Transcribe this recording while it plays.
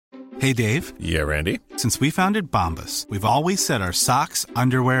Hey, Dave. Yeah, Randy? Since we founded Bombas, we've always said our socks,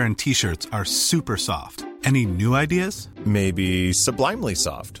 underwear, and T-shirts are super soft. Any new ideas? Maybe sublimely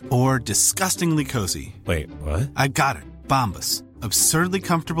soft. Or disgustingly cozy. Wait, what? I got it. Bombas. Absurdly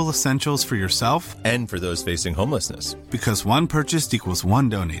comfortable essentials for yourself and for those facing homelessness. Because one purchased equals one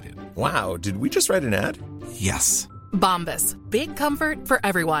donated. Wow, did we just write an ad? Yes. Bombas. Big comfort for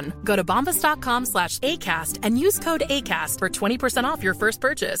everyone. Go to bombas.com/ACAST and use code ACAST for 20% off your first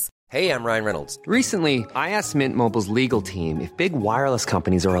purchase. Hey, I'm Ryan Reynolds. Recently, I asked Mint Mobile's legal team if big wireless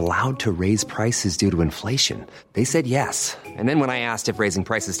companies are allowed to raise prices due to inflation. They said yes. And then when I asked if raising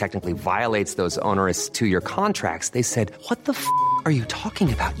prices technically violates those onerous two-year contracts, they said, "What the f*** are you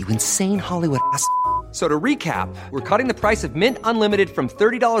talking about, you insane Hollywood ass?" So to recap, we're cutting the price of Mint Unlimited from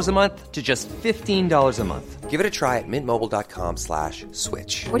 $30 a month to just $15 a month. Give it a try at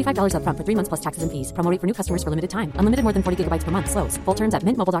mintmobile.com/switch. $45 up front for 3 months plus taxes and fees. Promo rate for new customers for limited time. Unlimited more than 40 gigabytes per month. Slows full terms at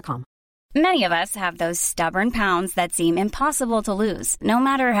mintmobile.com. Many of us have those stubborn pounds that seem impossible to lose, no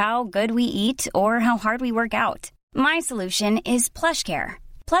matter how good we eat or how hard we work out. My solution is PlushCare.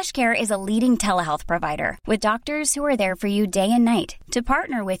 PlushCare is a leading telehealth provider with doctors who are there for you day and night to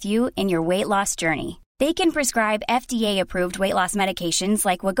partner with you in your weight loss journey. They can prescribe FDA-approved weight loss medications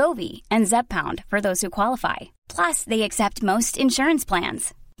like Wegovy and Zepbound for those who qualify. Plus, they accept most insurance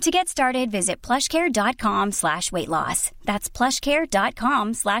plans. To get started, visit plushcare.com/weightloss. That's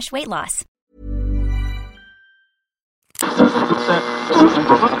plushcare.com/weightloss.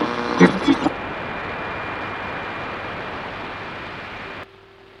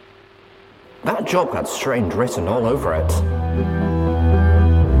 That job had strange written all over it.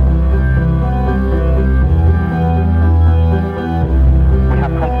 We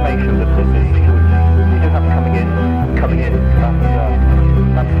have confirmation that the you do have coming in.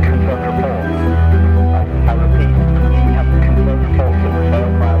 That's confirmed report. I repeat, we have confirmed reports of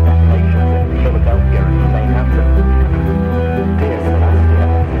failed fire detonations in Philadelphia and Manhattan. Dear Philadelphia.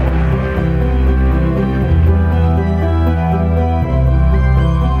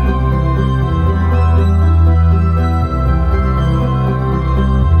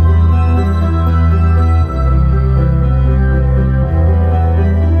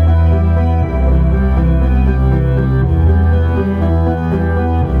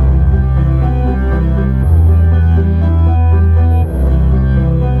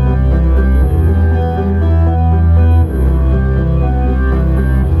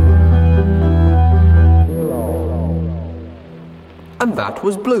 And that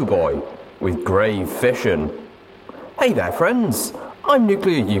was Blue Boy, with Grave Fission. Hey there friends, I'm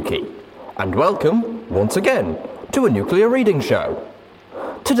Nuclear Yuki, and welcome, once again, to a Nuclear Reading Show.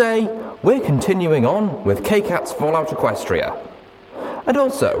 Today, we're continuing on with K-Cat's Fallout Equestria. And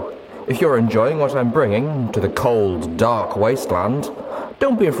also, if you're enjoying what I'm bringing to the cold, dark wasteland,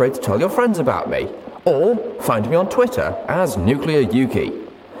 don't be afraid to tell your friends about me, or find me on Twitter as Nuclear Yuki.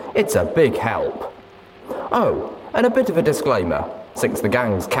 It's a big help. Oh, and a bit of a disclaimer. Since the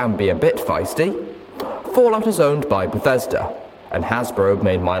gangs can be a bit feisty, Fallout is owned by Bethesda, and Hasbro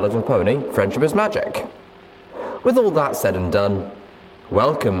made My Little Pony Friendship is Magic. With all that said and done,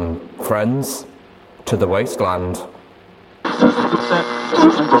 welcome, friends, to the wasteland.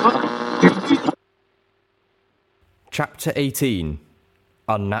 Chapter 18.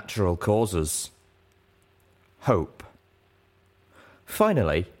 Unnatural Causes. Hope.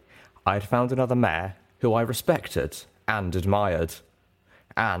 Finally, I had found another mare who I respected and admired,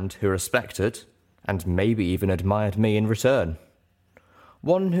 and who respected, and maybe even admired me in return.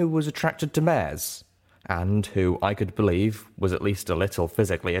 One who was attracted to mares, and who I could believe was at least a little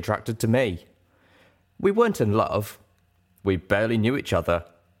physically attracted to me. We weren't in love. We barely knew each other,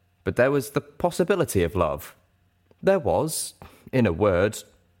 but there was the possibility of love. There was, in a word,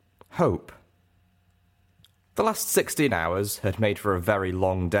 hope. The last 16 hours had made for a very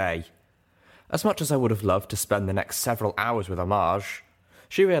long day. As much as I would have loved to spend the next several hours with Homage,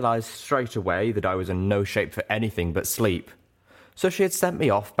 she realised straight away that I was in no shape for anything but sleep, so she had sent me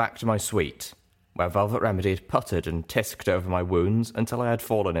off back to my suite, where Velvet Remedy had puttered and tisked over my wounds until I had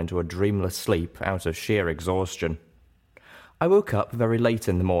fallen into a dreamless sleep out of sheer exhaustion. I woke up very late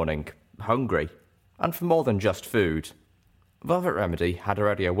in the morning, hungry, and for more than just food. Velvet Remedy had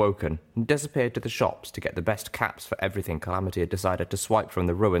already awoken and disappeared to the shops to get the best caps for everything Calamity had decided to swipe from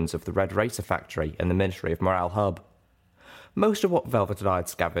the ruins of the Red Racer factory in the Ministry of Morale hub. Most of what Velvet and I had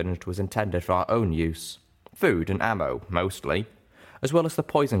scavenged was intended for our own use. Food and ammo, mostly, as well as the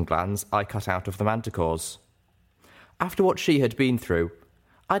poison glands I cut out of the manticores. After what she had been through,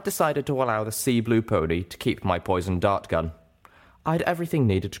 I'd decided to allow the sea blue pony to keep my poison dart gun. I had everything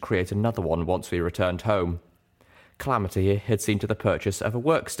needed to create another one once we returned home. Calamity had seen to the purchase of a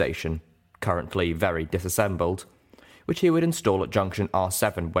workstation, currently very disassembled, which he would install at junction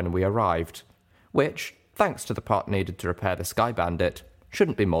R7 when we arrived, which, thanks to the part needed to repair the Sky Bandit,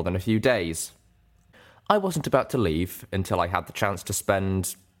 shouldn't be more than a few days. I wasn't about to leave until I had the chance to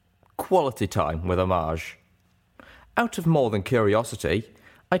spend quality time with Homage. Out of more than curiosity,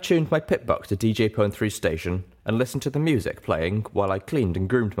 I tuned my Pitbuck to DJ Pwn 3's station and listened to the music playing while I cleaned and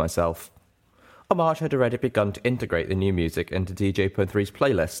groomed myself. Homage had already begun to integrate the new music into DJ Pwn 3's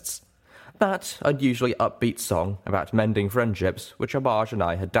playlists. That unusually upbeat song about mending friendships, which Homage and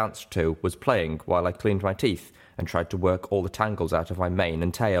I had danced to, was playing while I cleaned my teeth and tried to work all the tangles out of my mane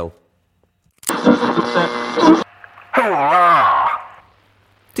and tail. Hurrah!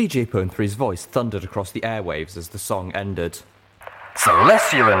 DJ Pwn 3's voice thundered across the airwaves as the song ended.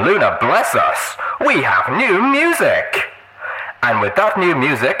 Celestia and Luna bless us! We have new music! And with that new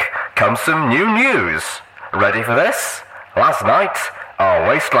music comes some new news. Ready for this? Last night, our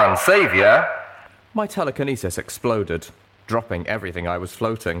wasteland saviour... My telekinesis exploded, dropping everything I was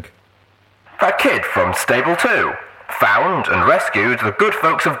floating. A kid from Stable 2 found and rescued the good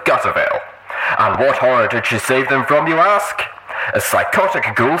folks of Gutterville. And what horror did she save them from, you ask? A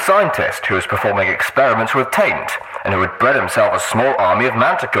psychotic ghoul scientist who was performing experiments with taint and who had bred himself a small army of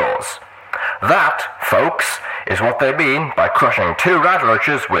manticores. That, folks, is what they mean by crushing 2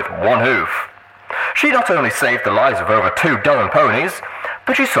 radroaches with 1 hoof. She not only saved the lives of over 2 dozen ponies,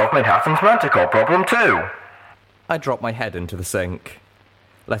 but she solved Manhattan's manticore problem too. I dropped my head into the sink,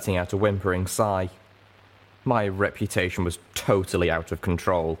 letting out a whimpering sigh. My reputation was totally out of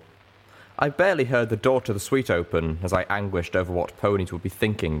control. I barely heard the door to the suite open as I anguished over what ponies would be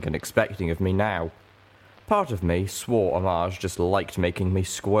thinking and expecting of me now. Part of me swore Homage just liked making me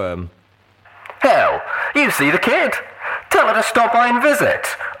squirm. Hell, you see the kid. Tell her to stop by and visit.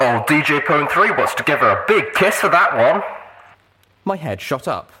 Old DJ Pwn 3 wants to give her a big kiss for that one. My head shot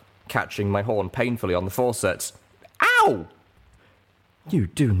up, catching my horn painfully on the faucet. Ow! You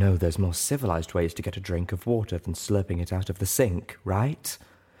do know there's more civilized ways to get a drink of water than slurping it out of the sink, right?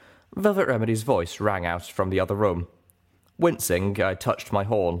 Velvet Remedy's voice rang out from the other room. Wincing, I touched my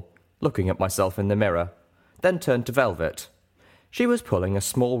horn, looking at myself in the mirror, then turned to Velvet. She was pulling a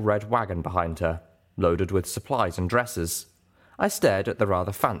small red wagon behind her, loaded with supplies and dresses. I stared at the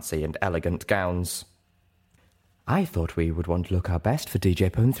rather fancy and elegant gowns. I thought we would want to look our best for DJ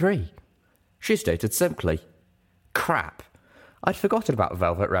Pwn 3, she stated simply. Crap. I'd forgotten about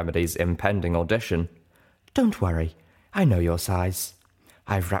Velvet Remedy's impending audition. Don't worry, I know your size.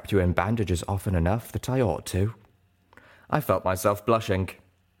 I've wrapped you in bandages often enough that I ought to. I felt myself blushing.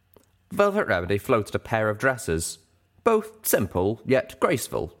 Velvet Remedy floated a pair of dresses, both simple yet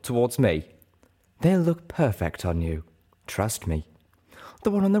graceful, towards me. They'll look perfect on you. Trust me.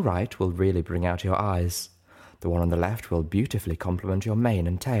 The one on the right will really bring out your eyes. The one on the left will beautifully complement your mane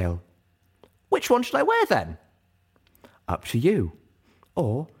and tail. Which one should I wear, then? Up to you.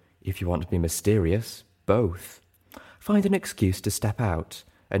 Or, if you want to be mysterious, both. Find an excuse to step out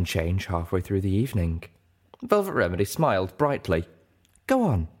and change halfway through the evening. Velvet Remedy smiled brightly. Go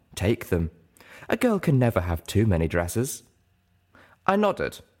on, take them. A girl can never have too many dresses. I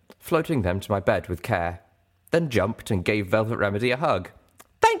nodded, floating them to my bed with care, then jumped and gave Velvet Remedy a hug.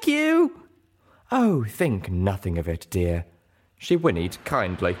 Thank you! Oh, think nothing of it, dear. She whinnied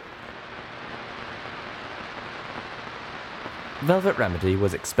kindly. Velvet Remedy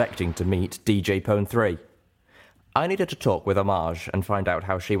was expecting to meet DJ Pwn 3. I needed to talk with Homage and find out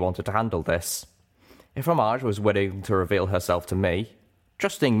how she wanted to handle this. If Homage was willing to reveal herself to me,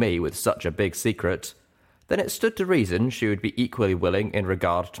 trusting me with such a big secret, then it stood to reason she would be equally willing in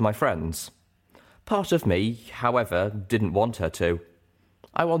regard to my friends. Part of me, however, didn't want her to.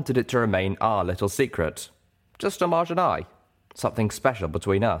 I wanted it to remain our little secret. Just Homage and I. Something special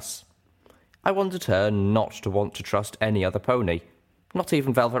between us. I wanted her not to want to trust any other pony, not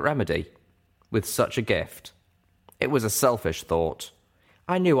even Velvet Remedy, with such a gift. It was a selfish thought.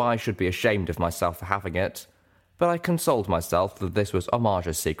 I knew I should be ashamed of myself for having it, but I consoled myself that this was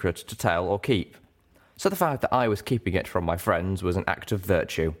Homage's secret to tell or keep, so the fact that I was keeping it from my friends was an act of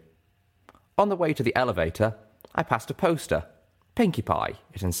virtue. On the way to the elevator, I passed a poster. Pinkie Pie,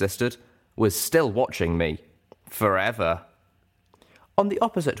 it insisted, was still watching me. Forever. On the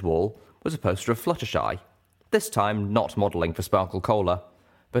opposite wall was a poster of Fluttershy, this time not modelling for Sparkle Cola,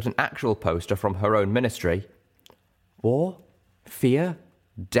 but an actual poster from her own ministry. War? Fear?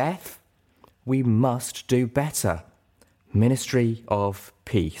 Death? We must do better. Ministry of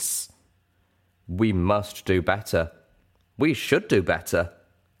Peace. We must do better. We should do better.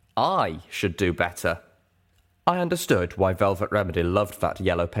 I should do better. I understood why Velvet Remedy loved that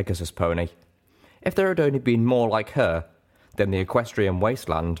yellow Pegasus pony. If there had only been more like her, then the equestrian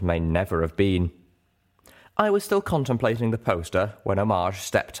wasteland may never have been. I was still contemplating the poster when Homage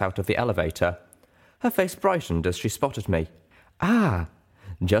stepped out of the elevator. Her face brightened as she spotted me. Ah,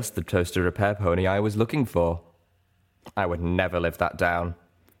 just the toaster repair pony I was looking for. I would never live that down.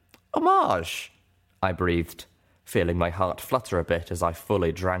 Homage, I breathed, feeling my heart flutter a bit as I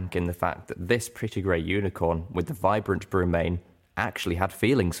fully drank in the fact that this pretty grey unicorn with the vibrant broom mane actually had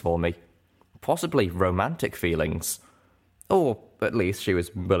feelings for me. Possibly romantic feelings. Or at least she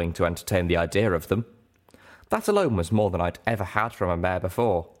was willing to entertain the idea of them. That alone was more than I'd ever had from a mare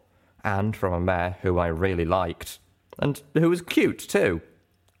before, and from a mare who I really liked, and who was cute too.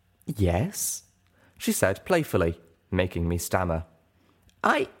 Yes, she said playfully, making me stammer.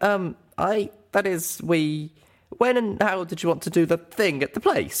 When and how did you want to do the thing at the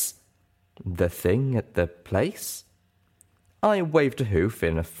place? The thing at the place? I waved a hoof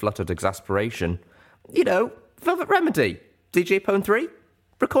in a fluttered exasperation. You know, Velvet Remedy, DJ Pone 3,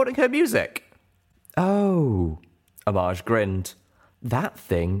 recording her music. Oh, Homage grinned. That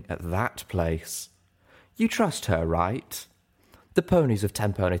thing at that place. You trust her, right? The ponies of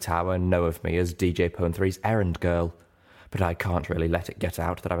Tenpony Tower know of me as DJ Pone 3's errand girl, but I can't really let it get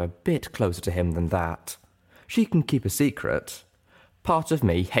out that I'm a bit closer to him than that. She can keep a secret. Part of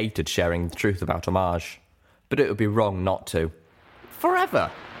me hated sharing the truth about Homage, but it would be wrong not to.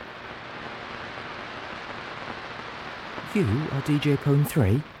 Forever! You are DJ Pone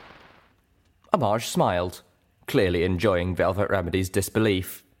 3? Homage smiled, clearly enjoying Velvet Remedy's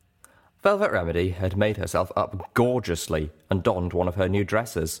disbelief. Velvet Remedy had made herself up gorgeously and donned one of her new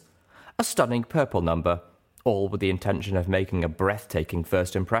dresses, a stunning purple number, all with the intention of making a breathtaking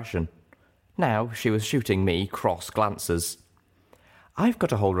first impression. Now she was shooting me cross glances. I've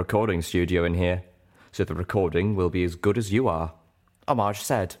got a whole recording studio in here, so the recording will be as good as you are, Homage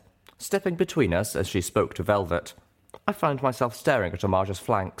said, stepping between us as she spoke to Velvet. I found myself staring at Homage's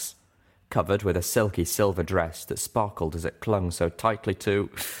flanks, covered with a silky silver dress that sparkled as it clung so tightly to...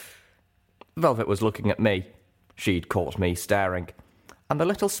 Velvet was looking at me. She'd caught me staring, and the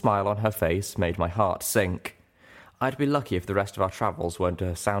little smile on her face made my heart sink. I'd be lucky if the rest of our travels weren't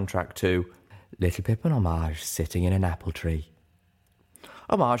a soundtrack to Little Pip and Homage sitting in an apple tree.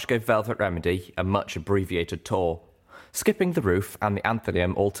 Homage gave Velvet Remedy a much abbreviated tour, skipping the roof and the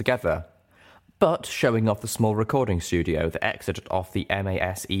Anthelium altogether, but showing off the small recording studio that exited off the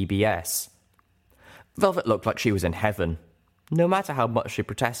MAS EBS. Velvet looked like she was in heaven, no matter how much she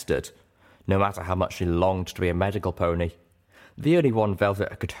protested, no matter how much she longed to be a medical pony. The only one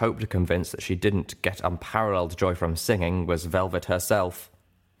Velvet could hope to convince that she didn't get unparalleled joy from singing was Velvet herself.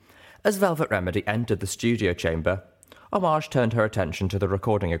 As Velvet Remedy entered the studio chamber, Homage turned her attention to the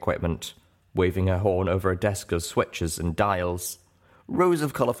recording equipment, waving her horn over a desk of switches and dials. Rows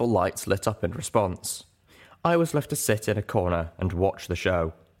of colourful lights lit up in response. I was left to sit in a corner and watch the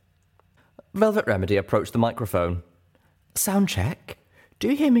show. Velvet Remedy approached the microphone. Sound check. Do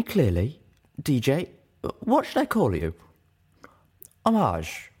you hear me clearly? DJ, what should I call you?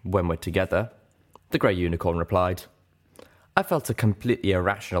 Homage, when we're together, the grey unicorn replied. I felt a completely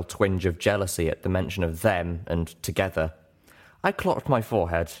irrational twinge of jealousy at the mention of them and together. I clocked my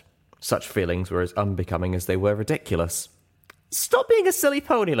forehead. Such feelings were as unbecoming as they were ridiculous. Stop being a silly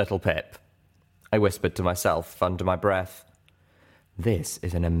pony, little Pip, I whispered to myself under my breath. This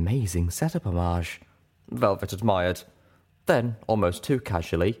is an amazing setup, Homage, Velvet admired. Then, almost too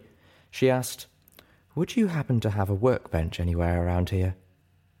casually, she asked, would you happen to have a workbench anywhere around here?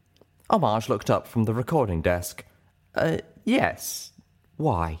 Homage looked up from the recording desk. Yes.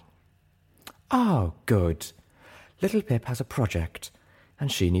 Why? Oh, good. Little Pip has a project,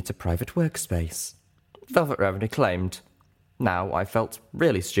 and she needs a private workspace, Velvet Remedy claimed. Now I felt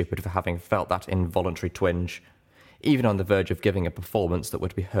really stupid for having felt that involuntary twinge, even on the verge of giving a performance that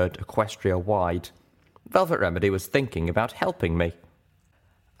would be heard Equestria-wide. Velvet Remedy was thinking about helping me.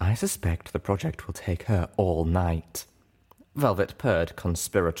 I suspect the project will take her all night, Velvet purred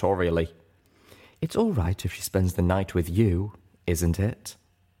conspiratorially. It's all right if she spends the night with you, isn't it?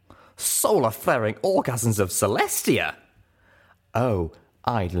 Solar-flaring orgasms of Celestia! Oh,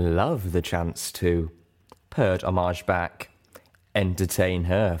 I'd love the chance to, purred Homage back. Entertain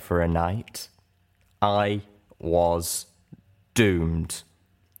her for a night. I was doomed.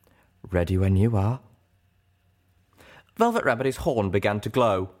 Ready when you are? Velvet Remedy's horn began to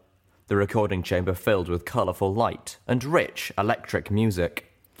glow, the recording chamber filled with colourful light and rich electric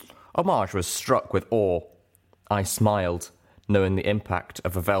music. Homage was struck with awe. I smiled, knowing the impact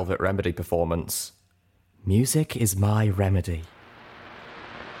of a Velvet Remedy performance. Music is my remedy.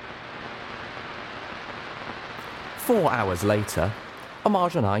 4 hours later,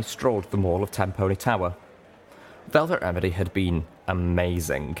 Homage and I strolled the mall of Tenpony Tower. Velvet Remedy had been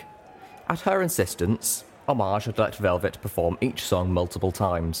amazing. At her insistence, Homage had let Velvet perform each song multiple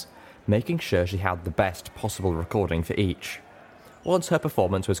times, making sure she had the best possible recording for each. Once her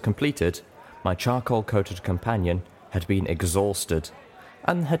performance was completed, my charcoal-coated companion had been exhausted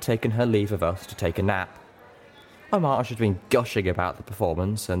and had taken her leave of us to take a nap. Homage had been gushing about the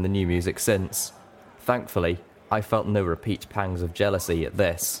performance and the new music since. Thankfully, I felt no repeat pangs of jealousy at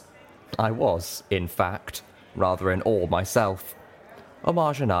this. I was, in fact, rather in awe myself.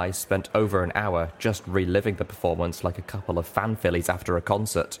 Homage and I spent over an hour just reliving the performance like a couple of fan fillies after a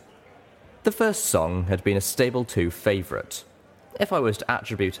concert. The first song had been a Stable 2 favourite. If I was to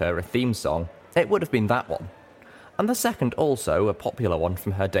attribute her a theme song, it would have been that one. And the second also a popular one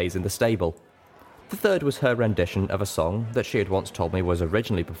from her days in the stable. The third was her rendition of a song that she had once told me was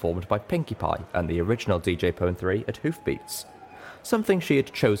originally performed by Pinkie Pie and the original DJ Pone 3 at Hoofbeats. Something she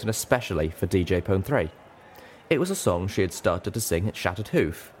had chosen especially for DJ Pone 3. It was a song she had started to sing at Shattered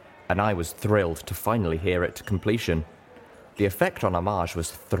Hoof, and I was thrilled to finally hear it to completion. The effect on Homage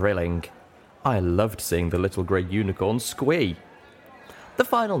was thrilling. I loved seeing the little grey unicorn squee. The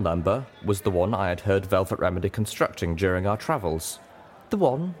final number was the one I had heard Velvet Remedy constructing during our travels. The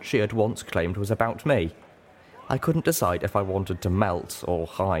one she had once claimed was about me. I couldn't decide if I wanted to melt or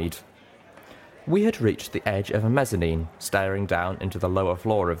hide. We had reached the edge of a mezzanine, staring down into the lower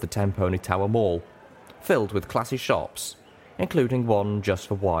floor of the Tenpony Tower Mall, filled with classy shops, including one just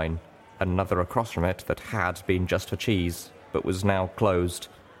for wine, and another across from it that had been just for cheese, but was now closed.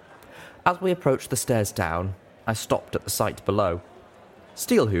 As we approached the stairs down, I stopped at the sight below.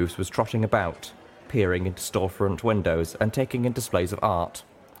 Steelhooves was trotting about, peering into storefront windows and taking in displays of art,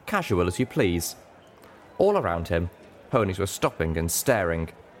 casual as you please. All around him, ponies were stopping and staring,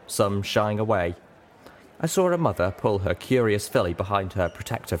 some shying away. I saw a mother pull her curious filly behind her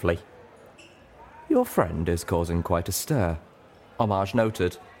protectively. "Your friend is causing quite a stir," Homage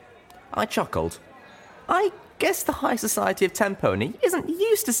noted. I chuckled. "I guess the high society of Tenpony isn't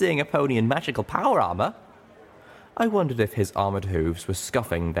used to seeing a pony in magical power armour." I wondered if his armoured hooves were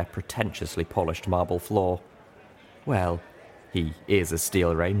scuffing their pretentiously polished marble floor. Well, he is a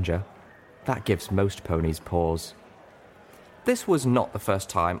Steel Ranger. That gives most ponies pause. This was not the first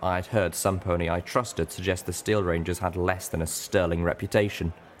time I had heard some pony I trusted suggest the Steel Rangers had less than a sterling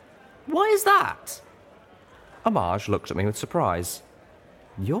reputation. "Why is that?" Homage looked at me with surprise.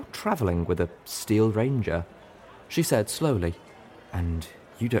 "You're travelling with a Steel Ranger," she said slowly, "and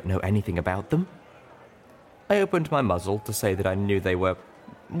you don't know anything about them?" I opened my muzzle to say that I knew they were...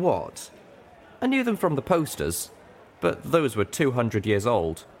 what? I knew them from the posters, but those were 200 years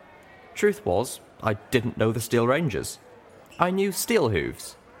old. Truth was, I didn't know the Steel Rangers. I knew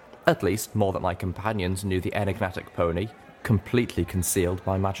Steelhooves, at least more than my companions knew the enigmatic pony, completely concealed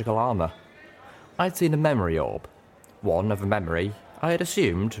by magical armour. I'd seen a memory orb. One of a memory I had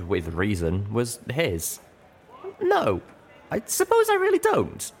assumed, with reason, was his. "No, I suppose I really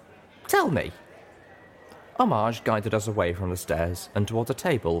don't. Tell me." Homage guided us away from the stairs and towards a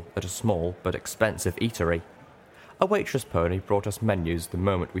table at a small but expensive eatery. A waitress pony brought us menus the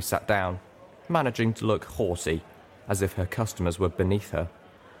moment we sat down, managing to look haughty, as if her customers were beneath her.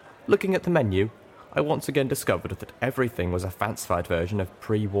 Looking at the menu, I once again discovered that everything was a fancified version of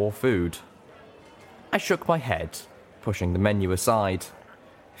pre-war food. I shook my head, pushing the menu aside.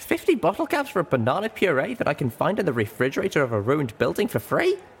 50 bottle caps for a banana puree that I can find in the refrigerator of a ruined building for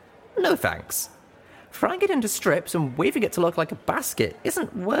free? No thanks. Frying it into strips and weaving it to look like a basket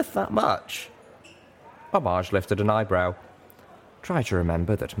isn't worth that much. Homage lifted an eyebrow. Try to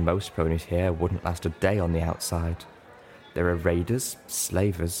remember that most ponies here wouldn't last a day on the outside. There are raiders,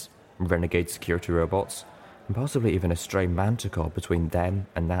 slavers, renegade security robots, and possibly even a stray manticore between them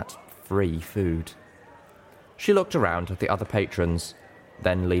and that free food. She looked around at the other patrons,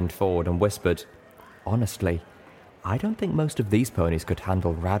 then leaned forward and whispered, "Honestly, I don't think most of these ponies could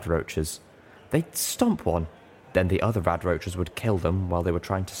handle radroaches. They'd stomp one, then the other radroaches would kill them while they were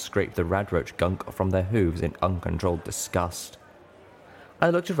trying to scrape the radroach gunk from their hooves in uncontrolled disgust." I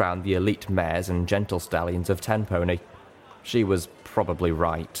looked around the elite mares and gentle stallions of Tenpony. She was probably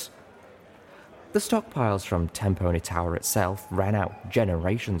right. The stockpiles from Tenpony Tower itself ran out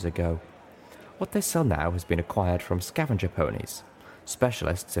generations ago. What they sell now has been acquired from scavenger ponies,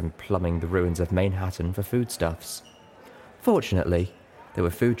 specialists in plumbing the ruins of Manhattan for foodstuffs. Fortunately, there were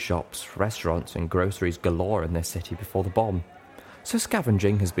food shops, restaurants, and groceries galore in this city before the bomb, so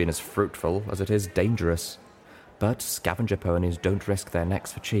scavenging has been as fruitful as it is dangerous. But scavenger ponies don't risk their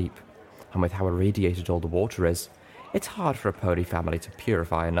necks for cheap, and with how irradiated all the water is, it's hard for a pony family to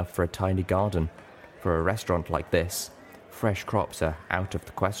purify enough for a tiny garden. For a restaurant like this, fresh crops are out of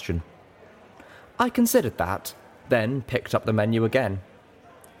the question. I considered that, then picked up the menu again.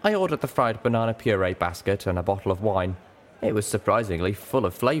 I ordered the fried banana puree basket and a bottle of wine. It was surprisingly full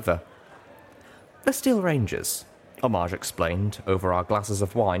of flavour. The Steel Rangers, Homage explained over our glasses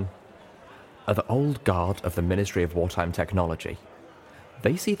of wine, are the old guard of the Ministry of Wartime Technology.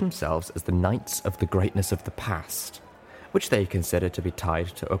 They see themselves as the knights of the greatness of the past, which they consider to be tied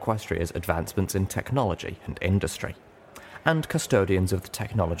to Equestria's advancements in technology and industry, and custodians of the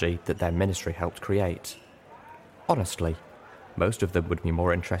technology that their ministry helped create. Honestly, most of them would be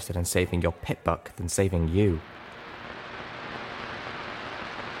more interested in saving your pitbuck than saving you.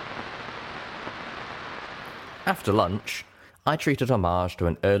 After lunch, I treated Homage to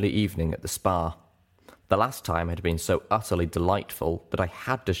an early evening at the spa. The last time had been so utterly delightful that I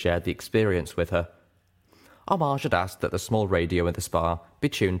had to share the experience with her. Homage had asked that the small radio in the spa be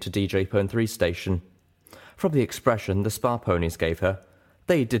tuned to DJ Pone 3's station. From the expression the spa ponies gave her,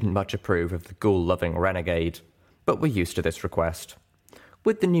 they didn't much approve of the ghoul-loving renegade, but were used to this request.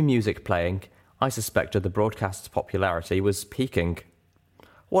 With the new music playing, I suspected the broadcast's popularity was peaking.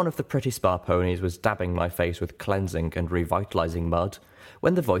 One of the pretty spa ponies was dabbing my face with cleansing and revitalising mud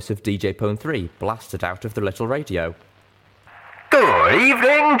when the voice of DJ Pone 3 blasted out of the little radio. Good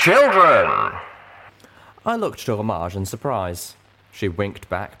evening, children! I looked to Homage in surprise. She winked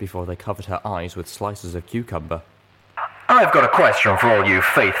back before they covered her eyes with slices of cucumber. I've got a question for all you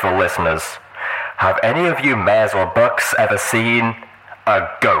faithful listeners. Have any of you mares or bucks ever seen a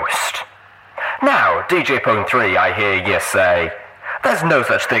ghost? Now, DJ Pone 3, I hear you say, there's no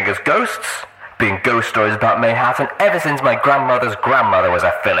such thing as ghosts. Been ghost stories about may happen ever since my grandmother's grandmother was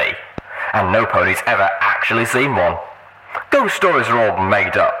a filly, and no pony's ever actually seen one. Ghost stories are all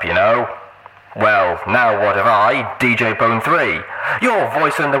made up, you know. Well, now what if I, DJ Pone 3, your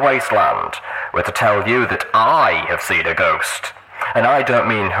voice in the wasteland, were to tell you that I have seen a ghost? And I don't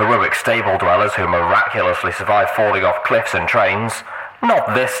mean heroic stable dwellers who miraculously survive falling off cliffs and trains.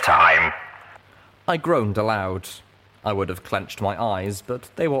 Not this time. I groaned aloud. I would have clenched my eyes, but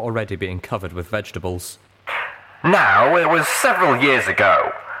they were already being covered with vegetables. Now, it was several years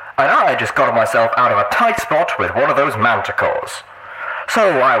ago, and I just got myself out of a tight spot with one of those manticores.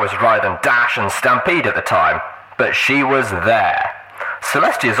 So I was riding Dash and Stampede at the time, but she was there.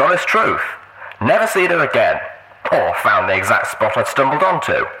 Celestia's honest truth. Never seen her again, or found the exact spot I'd stumbled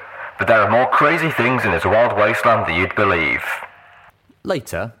onto. But there are more crazy things in this wild wasteland than you'd believe.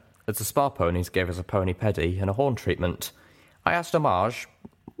 Later, as the spa ponies gave us a pony pedi and a horn treatment, I asked Homage,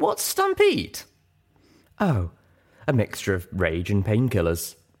 "What's Stampede?" "Oh, a mixture of rage and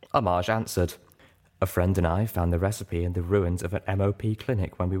painkillers," Homage answered. "A friend and I found the recipe in the ruins of an MOP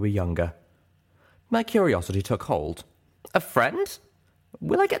clinic when we were younger." My curiosity took hold. "A friend?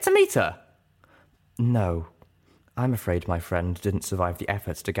 Will I get to meet her?" "No. I'm afraid my friend didn't survive the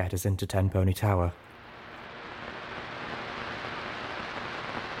efforts to get us into Ten Pony Tower."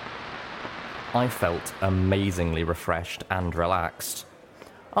 I felt amazingly refreshed and relaxed.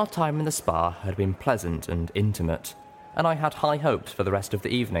 Our time in the spa had been pleasant and intimate, and I had high hopes for the rest of the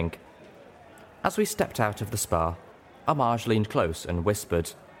evening. As we stepped out of the spa, Homage leaned close and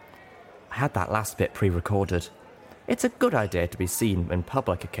whispered, "I had that last bit pre-recorded. It's a good idea to be seen in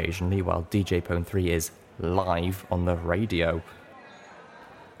public occasionally while DJ Pone 3 is live on the radio."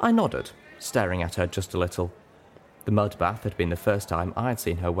 I nodded, staring at her just a little. The mud bath had been the first time I had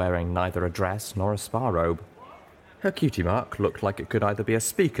seen her wearing neither a dress nor a spa robe. Her cutie mark looked like it could either be a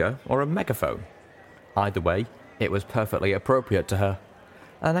speaker or a megaphone. Either way, it was perfectly appropriate to her,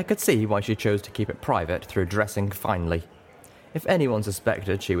 and I could see why she chose to keep it private through dressing finely. If anyone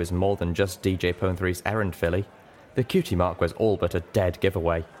suspected she was more than just DJ Pone 3's errand filly, the cutie mark was all but a dead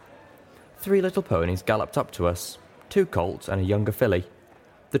giveaway. 3 little ponies galloped up to us, 2 colts and a younger filly.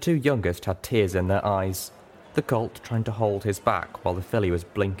 The 2 youngest had tears in their eyes, the colt trying to hold his back while the filly was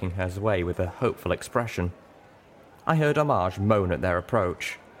blinking hers away with a hopeful expression. I heard Homage moan at their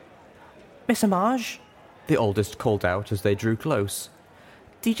approach. "Miss Homage," the oldest called out as they drew close.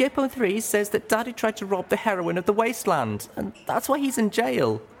 "DJ Pone 3 says that Daddy tried to rob the heroine of the wasteland, and that's why he's in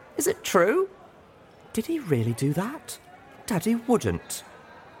jail. Is it true?" "Did he really do that? Daddy wouldn't."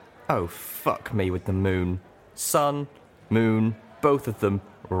 Oh, fuck me with the moon. Sun, moon, both of them,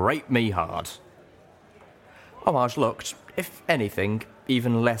 rape me hard. Homage looked, if anything,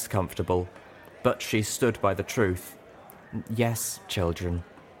 even less comfortable, but she stood by the truth. "Yes, children,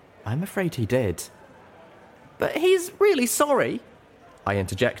 I'm afraid he did." "But he's really sorry," I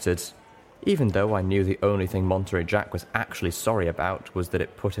interjected, even though I knew the only thing Monterey Jack was actually sorry about was that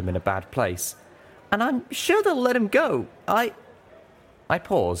it put him in a bad place. "And I'm sure they'll let him go. I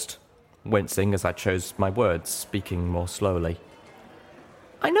paused. wincing as I chose my words, speaking more slowly.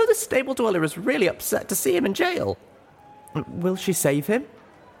 I know the stable dweller is really upset to see him in jail. Will she save him?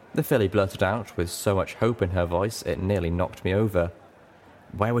 The filly blurted out with so much hope in her voice it nearly knocked me over.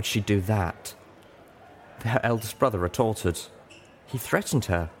 Where would she do that? Her eldest brother retorted. He threatened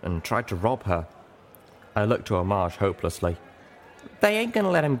her and tried to rob her. I looked to Homage hopelessly. They ain't gonna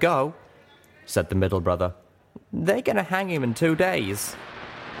let him go, said the middle brother. They're gonna hang him in 2 days.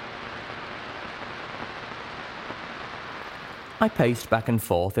 I paced back and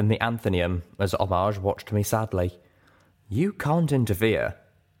forth in the Anthenium as Homage watched me sadly. You can't interfere.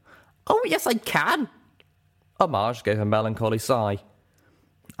 Oh, yes, I can. Homage gave a melancholy sigh.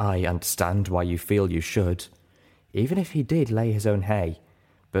 I understand why you feel you should, even if he did lay his own hay,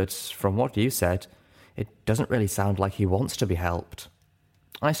 but from what you said, it doesn't really sound like he wants to be helped.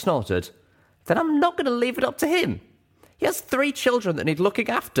 I snorted. Then I'm not going to leave it up to him. He has 3 children that need looking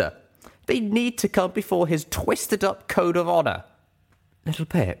after. They need to come before his twisted-up code of honour. Little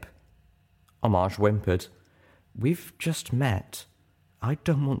Pip, Homage whimpered. We've just met. I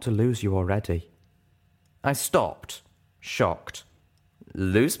don't want to lose you already. I stopped, shocked.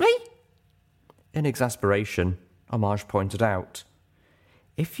 Lose me? In exasperation, Homage pointed out.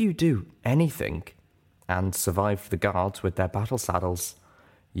 If you do anything, and survive the guards with their battle saddles,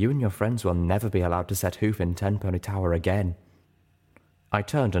 you and your friends will never be allowed to set hoof in Tenpony Tower again. I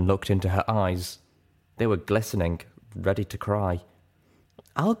turned and looked into her eyes. They were glistening, ready to cry.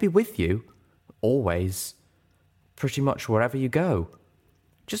 I'll be with you, always, pretty much wherever you go.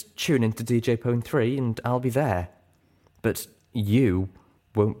 Just tune into DJ Pone 3 and I'll be there. But you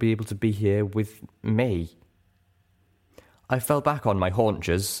won't be able to be here with me. I fell back on my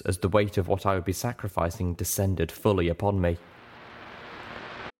haunches as the weight of what I would be sacrificing descended fully upon me.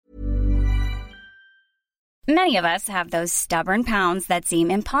 Many of us have those stubborn pounds that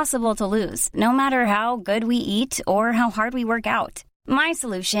seem impossible to lose, no matter how good we eat or how hard we work out. My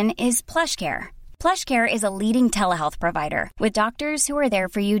solution is PlushCare. PlushCare is a leading telehealth provider with doctors who are there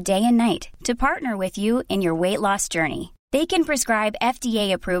for you day and night to partner with you in your weight loss journey. They can prescribe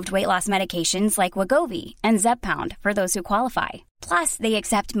FDA-approved weight loss medications like Wegovy and Zepbound for those who qualify. Plus, they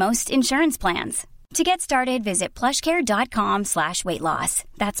accept most insurance plans. To get started, visit plushcare.com/weightloss.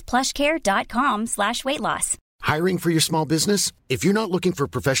 That's plushcare.com/weightloss. Hiring for your small business? If you're not looking for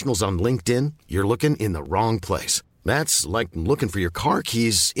professionals on LinkedIn, you're looking in the wrong place. That's like looking for your car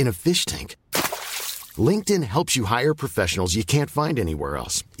keys in a fish tank. LinkedIn helps you hire professionals you can't find anywhere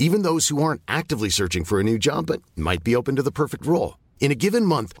else, even those who aren't actively searching for a new job but might be open to the perfect role. In a given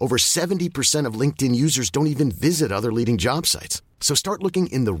month, over 70% of LinkedIn users don't even visit other leading job sites. So start looking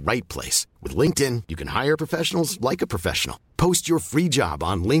in the right place. With LinkedIn, you can hire professionals like a professional. Post your free job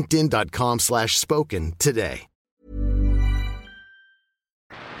on linkedin.com/spoken today.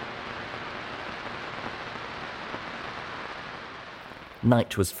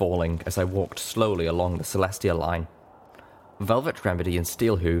 Night was falling as I walked slowly along the Celestia line. Velvet Remedy and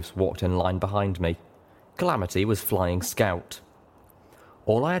Steelhooves walked in line behind me. Calamity was flying scout.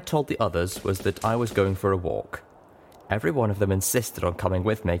 All I had told the others was that I was going for a walk. Every one of them insisted on coming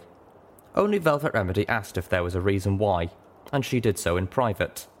with me. Only Velvet Remedy asked if there was a reason why, and she did so in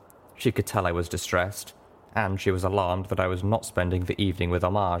private. She could tell I was distressed, and she was alarmed that I was not spending the evening with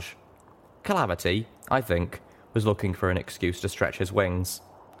Homage. Calamity, I think, was looking for an excuse to stretch his wings.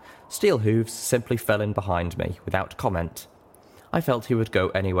 Steelhooves simply fell in behind me, without comment. I felt he would go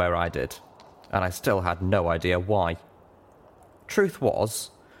anywhere I did, and I still had no idea why. Truth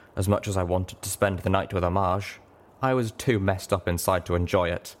was, as much as I wanted to spend the night with Homage, I was too messed up inside to enjoy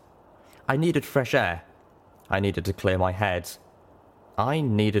it. I needed fresh air. I needed to clear my head. I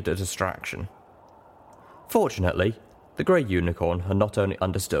needed a distraction. Fortunately, the grey unicorn had not only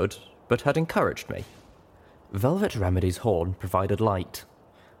understood, but had encouraged me. Velvet Remedy's horn provided light.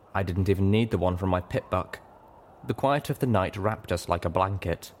 I didn't even need the one from my pitbuck. The quiet of the night wrapped us like a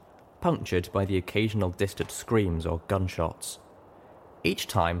blanket, punctured by the occasional distant screams or gunshots. Each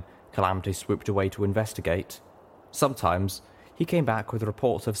time, Calamity swooped away to investigate. Sometimes, he came back with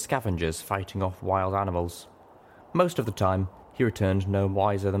reports of scavengers fighting off wild animals. Most of the time, he returned no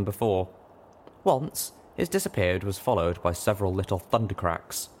wiser than before. Once, his disappeared was followed by several little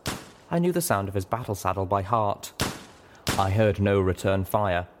thundercracks. I knew the sound of his battle saddle by heart. I heard no return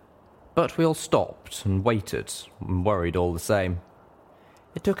fire, but we all stopped and waited, and worried all the same.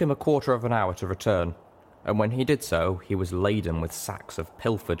 It took him a quarter of an hour to return, and when he did so, he was laden with sacks of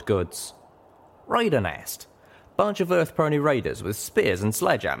pilfered goods. Raider nest. Bunch of Earth Pony raiders with spears and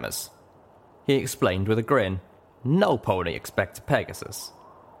sledgehammers. He explained with a grin. No pony expects a Pegasus.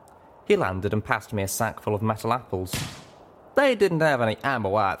 He landed and passed me a sack full of metal apples. They didn't have any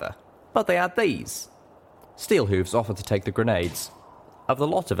ammo either. But they had these. Steelhooves offered to take the grenades. Of the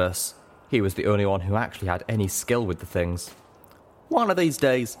lot of us, he was the only one who actually had any skill with the things. One of these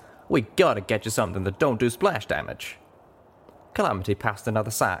days, we gotta get you something that don't do splash damage. Calamity passed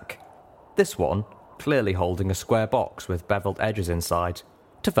another sack. This one, clearly holding a square box with beveled edges inside,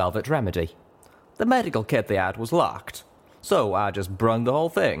 to Velvet Remedy. The medical kit they had was locked, so I just brung the whole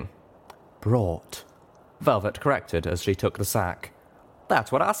thing. Brought. Velvet corrected as she took the sack.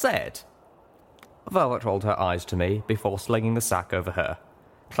 That's what I said. Velvet rolled her eyes to me before slinging the sack over her,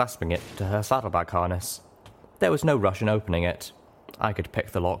 clasping it to her saddlebag harness. There was no rush in opening it. I could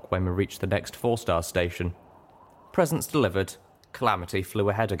pick the lock when we reached the next 4-star station. Presents delivered, Calamity flew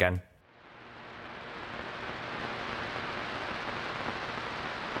ahead again.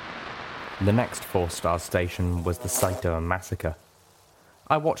 The next 4-star station was the Saito massacre.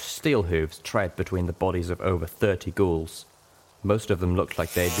 I watched Steelhooves tread between the bodies of over 30 ghouls. Most of them looked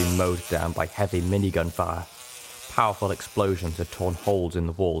like they'd been mowed down by heavy minigun fire. Powerful explosions had torn holes in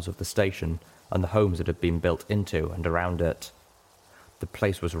the walls of the station and the homes it had been built into and around it. The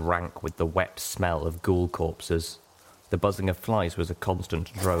place was rank with the wet smell of ghoul corpses. The buzzing of flies was a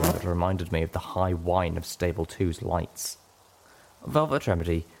constant drone that reminded me of the high whine of Stable 2's lights. Velvet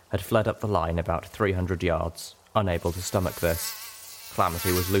Remedy had fled up the line about 300 yards, unable to stomach this.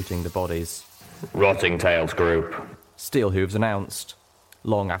 Calamity was looting the bodies. Rotting Tails Group, Steelhooves announced,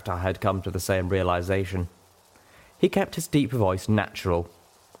 long after I had come to the same realization. He kept his deep voice natural.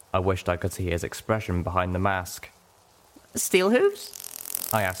 I wished I could see his expression behind the mask. Steelhooves?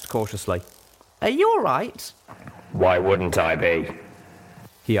 I asked cautiously. Are you all right? Why wouldn't I be?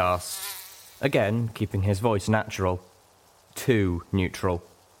 He asked, again keeping his voice natural. Too neutral.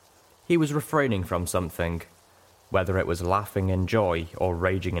 He was refraining from something. Whether it was laughing in joy or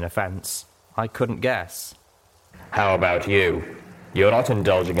raging in offence, I couldn't guess. How about you? You're not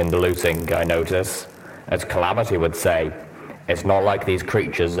indulging in the looting, I notice. As Calamity would say, it's not like these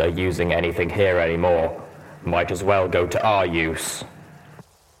creatures are using anything here anymore. Might as well go to our use.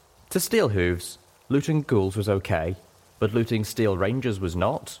 To Steelhooves, looting ghouls was okay, but looting Steel Rangers was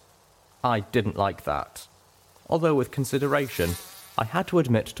not. I didn't like that. Although with consideration, I had to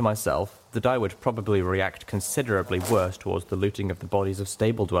admit to myself that I would probably react considerably worse towards the looting of the bodies of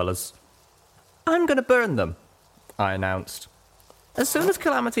stable dwellers. I'm going to burn them, I announced. As soon as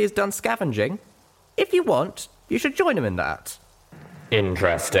Calamity is done scavenging, if you want, you should join him in that.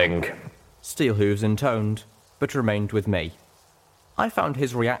 Interesting, Steelhooves intoned, but remained with me. I found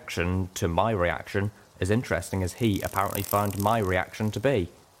his reaction to my reaction as interesting as he apparently found my reaction to be.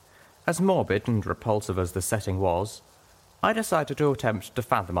 As morbid and repulsive as the setting was, I decided to attempt to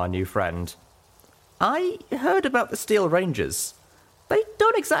fathom our new friend. I heard about the Steel Rangers. They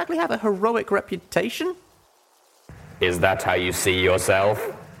don't exactly have a heroic reputation. Is that how you see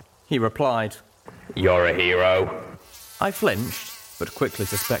yourself? He replied. You're a hero. I flinched, but quickly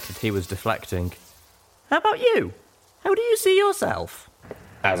suspected he was deflecting. How about you? How do you see yourself?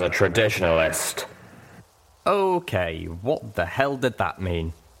 As a traditionalist. Okay, what the hell did that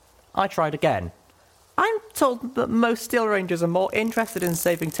mean? I tried again. I'm told that most Steel Rangers are more interested in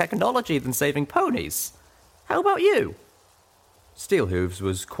saving technology than saving ponies. How about you? Steelhooves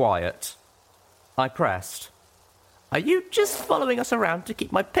was quiet. I pressed. Are you just following us around to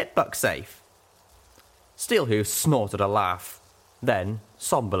keep my pitbuck safe? Steelhooves snorted a laugh. Then,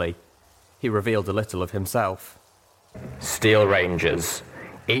 somberly, he revealed a little of himself. Steel Rangers,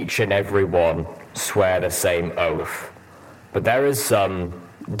 each and every one, swear the same oath. But there is some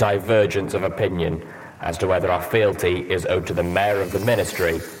divergence of opinion as to whether our fealty is owed to the mayor of the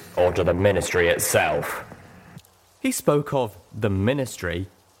ministry or to the ministry itself. He spoke of the ministry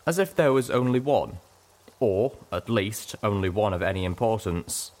as if there was only one, or, at least, only one of any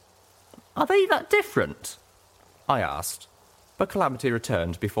importance. Are they that different? I asked, but Calamity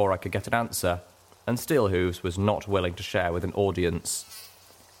returned before I could get an answer, and Steelhooves was not willing to share with an audience.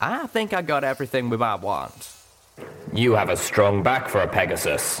 I think I got everything we might want. You have a strong back for a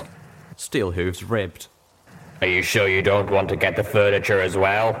Pegasus. Steelhooves ribbed. Are you sure you don't want to get the furniture as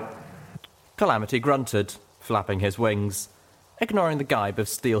well? Calamity grunted, flapping his wings, ignoring the gibe of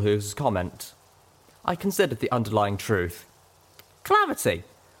Steelhooves' comment. I considered the underlying truth. Calamity,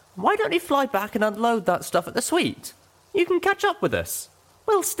 why don't you fly back and unload that stuff at the suite? You can catch up with us.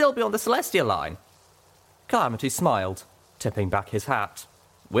 We'll still be on the Celestia line. Calamity smiled, tipping back his hat.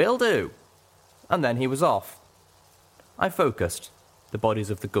 Will do. And then he was off. I focused, the bodies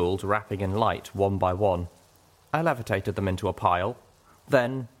of the ghouls wrapping in light one by one. I levitated them into a pile.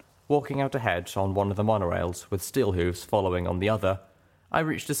 Then, walking out ahead on one of the monorails with Steelhooves following on the other, I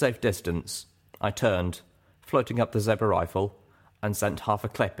reached a safe distance. I turned, floating up the zebra rifle, and sent half a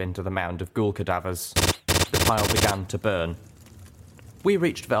clip into the mound of ghoul cadavers. The pile began to burn. We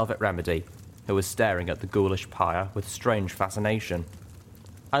reached Velvet Remedy, who was staring at the ghoulish pyre with strange fascination.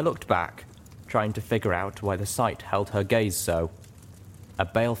 I looked back, trying to figure out why the sight held her gaze so. A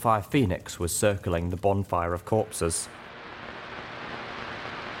balefire phoenix was circling the bonfire of corpses.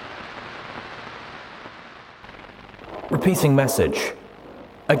 Repeating message.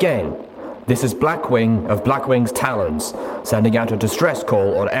 Again, this is Blackwing of Blackwing's Talons, sending out a distress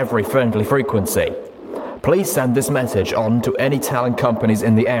call on every friendly frequency. Please send this message on to any Talon companies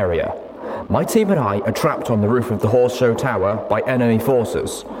in the area. My team and I are trapped on the roof of the Horse Show Tower by enemy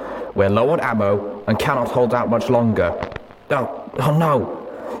forces. We're low on ammo and cannot hold out much longer. Oh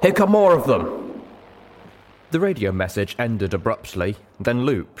no! Here come more of them! The radio message ended abruptly, then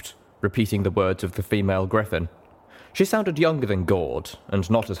looped, repeating the words of the female griffin. She sounded younger than Gord, and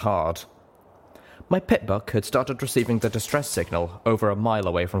not as hard. My pitbuck had started receiving the distress signal over a mile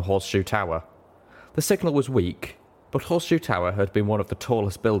away from Horseshoe Tower. The signal was weak, but Horseshoe Tower had been one of the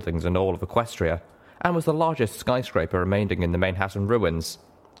tallest buildings in all of Equestria, and was the largest skyscraper remaining in the Manhattan ruins,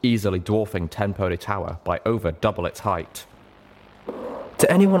 easily dwarfing Ten Pony Tower by over double its height. To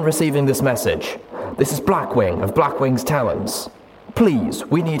anyone receiving this message, this is Blackwing of Blackwing's Talons. Please,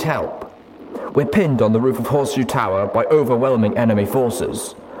 we need help. We're pinned on the roof of Horseshoe Tower by overwhelming enemy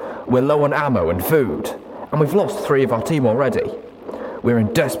forces. We're low on ammo and food, and we've lost 3 of our team already. We're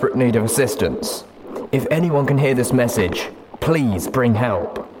in desperate need of assistance. If anyone can hear this message, please bring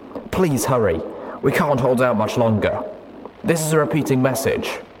help. Please hurry. We can't hold out much longer. This is a repeating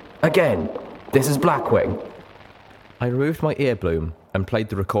message. Again, this is Blackwing. I removed my earbloom and played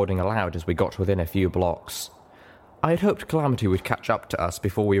the recording aloud as we got within a few blocks. I had hoped Calamity would catch up to us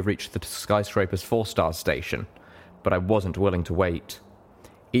before we reached the skyscraper's 4-star station, but I wasn't willing to wait.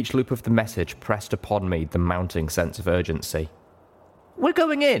 Each loop of the message pressed upon me the mounting sense of urgency. "We're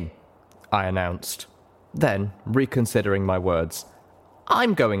going in," I announced. Then, reconsidering my words,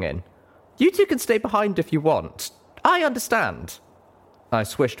 "I'm going in. You two can stay behind if you want. I understand." I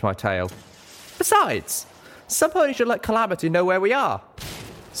swished my tail. "Besides, some pony should let Calamity know where we are."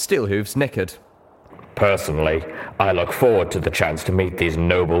 Steelhooves nickered. Personally, I look forward to the chance to meet these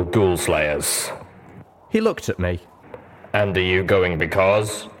noble ghoul slayers. He looked at me. And are you going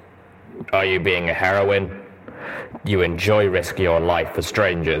because? Are you being a heroine? You enjoy risking your life for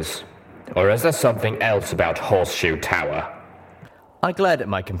strangers? Or is there something else about Horseshoe Tower? I glared at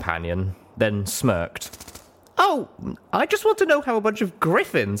my companion, then smirked. "Oh, I just want to know how a bunch of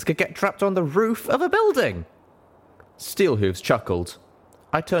griffins could get trapped on the roof of a building." Steelhooves chuckled.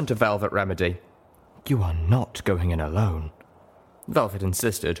 I turned to Velvet Remedy. "You are not going in alone," Velvet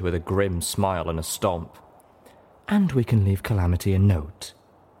insisted with a grim smile and a stomp. "And we can leave Calamity a note."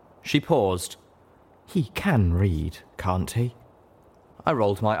 She paused. "He can read, can't he?" I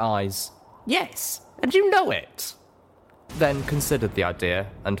rolled my eyes. "Yes, and you know it." Then considered the idea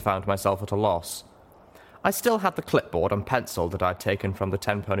and found myself at a loss. I still had the clipboard and pencil that I'd taken from the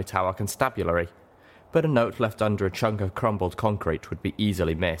Ten Pony Tower constabulary, but a note left under a chunk of crumbled concrete would be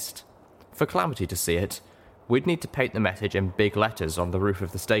easily missed. For Calamity to see it, we'd need to paint the message in big letters on the roof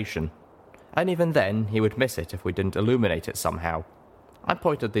of the station. And even then, he would miss it if we didn't illuminate it somehow. I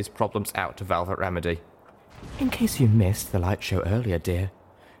pointed these problems out to Velvet Remedy. "In case you missed the light show earlier, dear,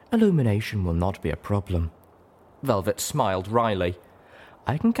 illumination will not be a problem." Velvet smiled wryly.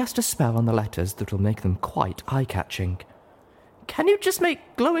 "I can cast a spell on the letters that will make them quite eye-catching." "Can you just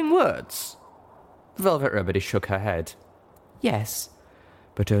make glowing words?" Velvet Remedy shook her head. "Yes,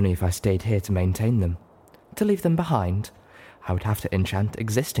 but only if I stayed here to maintain them. To leave them behind, I would have to enchant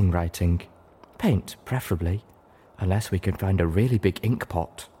existing writing. Paint, preferably, unless we can find a really big ink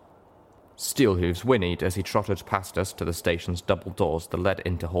pot." Steelhooves whinnied as he trotted past us to the station's double doors that led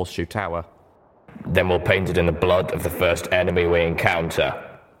into Horseshoe Tower. Then we'll paint it in the blood of the first enemy we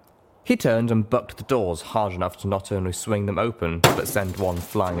encounter. He turned and bucked the doors hard enough to not only swing them open, but send one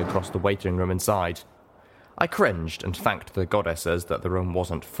flying across the waiting room inside. I cringed and thanked the goddesses that the room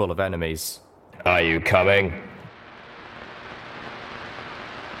wasn't full of enemies. "Are you coming?"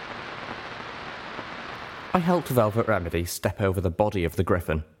 I helped Velvet Remedy step over the body of the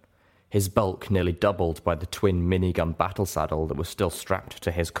griffin. His bulk nearly doubled by the twin minigun battle saddle that was still strapped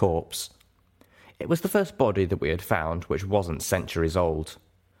to his corpse. It was the first body that we had found which wasn't centuries old.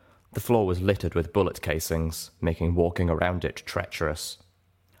 The floor was littered with bullet casings, making walking around it treacherous.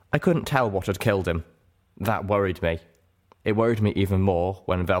 I couldn't tell what had killed him. That worried me. It worried me even more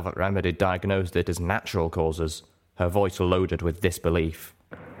when Velvet Remedy diagnosed it as natural causes, her voice loaded with disbelief.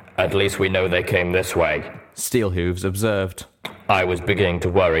 "At least we know they came this way," Steelhooves observed. "I was beginning to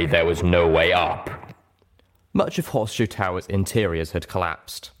worry there was no way up." Much of Horseshoe Tower's interiors had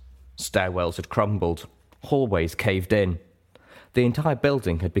collapsed. Stairwells had crumbled. Hallways caved in. The entire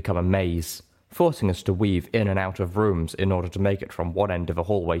building had become a maze, forcing us to weave in and out of rooms in order to make it from one end of a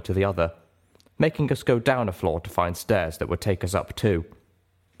hallway to the other, making us go down a floor to find stairs that would take us up too.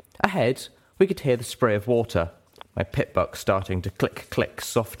 Ahead, we could hear the spray of water, my pitbuck starting to click-click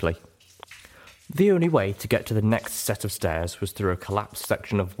softly. The only way to get to the next set of stairs was through a collapsed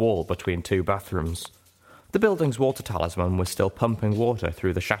section of wall between two bathrooms. The building's water talisman was still pumping water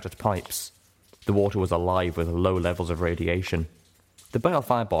through the shattered pipes. The water was alive with low levels of radiation. The bale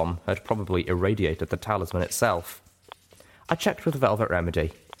firebomb had probably irradiated the talisman itself. I checked with Velvet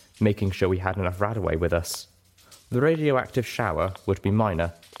Remedy, making sure we had enough Radaway with us. The radioactive shower would be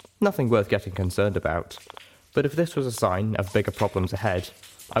minor, nothing worth getting concerned about. But if this was a sign of bigger problems ahead,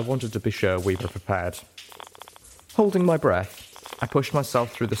 I wanted to be sure we were prepared. Holding my breath, I pushed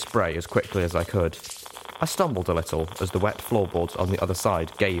myself through the spray as quickly as I could. I stumbled a little as the wet floorboards on the other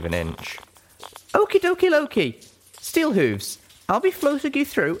side gave an inch. Okie dokie Loki! Steel hooves, I'll be floating you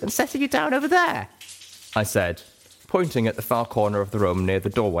through and setting you down over there, I said, pointing at the far corner of the room near the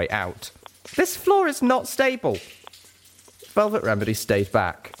doorway out. This floor is not stable. Velvet Remedy stayed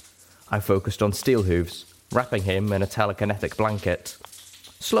back. I focused on Steel Hooves, wrapping him in a telekinetic blanket.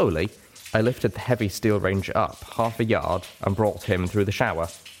 Slowly, I lifted the heavy steel ranger up half a yard and brought him through the shower.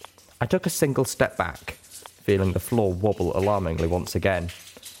 I took a single step back, feeling the floor wobble alarmingly once again,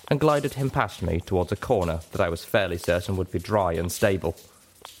 and glided him past me towards a corner that I was fairly certain would be dry and stable.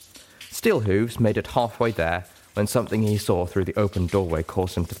 Steel Hooves made it halfway there when something he saw through the open doorway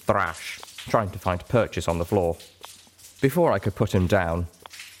caused him to thrash, trying to find purchase on the floor. Before I could put him down,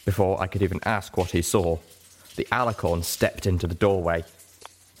 before I could even ask what he saw, the alicorn stepped into the doorway.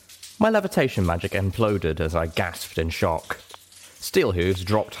 My levitation magic imploded as I gasped in shock. Steel Hooves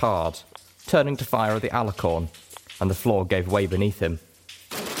dropped hard, turning to fire at the alicorn, and the floor gave way beneath him.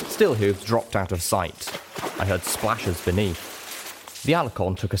 Steel Hooves dropped out of sight. I heard splashes beneath. The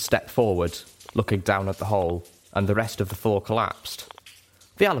alicorn took a step forward, looking down at the hole, and the rest of the floor collapsed.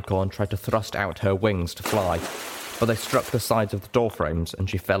 The alicorn tried to thrust out her wings to fly, but they struck the sides of the door frames and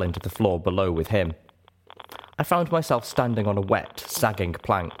she fell into the floor below with him. I found myself standing on a wet, sagging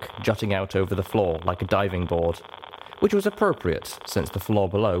plank jutting out over the floor like a diving board, which was appropriate since the floor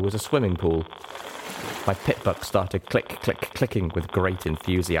below was a swimming pool. My pitbuck started clicking with great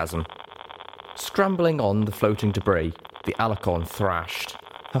enthusiasm. Scrambling on the floating debris, the alicorn thrashed.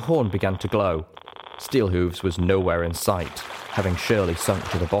 Her horn began to glow. Steel Hooves was nowhere in sight, having surely sunk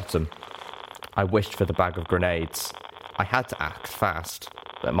to the bottom. I wished for the bag of grenades. I had to act fast,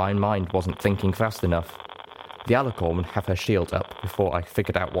 but my mind wasn't thinking fast enough. The alicorn would have her shield up before I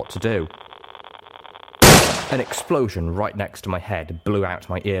figured out what to do. An explosion right next to my head blew out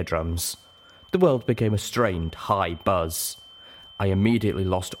my eardrums. The world became a strained, high buzz. I immediately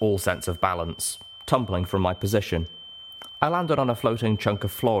lost all sense of balance, tumbling from my position. I landed on a floating chunk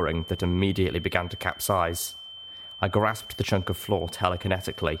of flooring that immediately began to capsize. I grasped the chunk of floor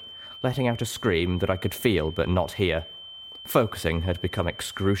telekinetically, letting out a scream that I could feel but not hear. Focusing had become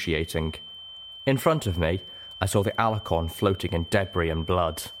excruciating. In front of me, I saw the alicorn floating in debris and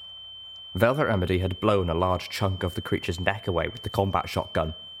blood. Velvet Remedy had blown a large chunk of the creature's neck away with the combat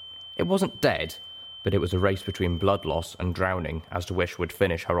shotgun. It wasn't dead, but it was a race between blood loss and drowning as to which would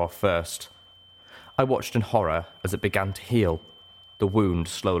finish her off first. I watched in horror as it began to heal, the wound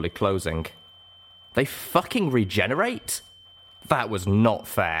slowly closing. They fucking regenerate? That was not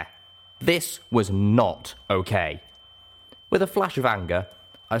fair. This was not okay. With a flash of anger,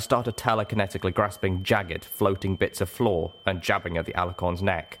 I started telekinetically grasping jagged, floating bits of floor and jabbing at the alicorn's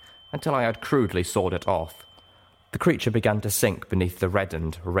neck until I had crudely sawed it off. The creature began to sink beneath the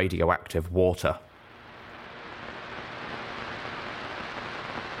reddened, radioactive water.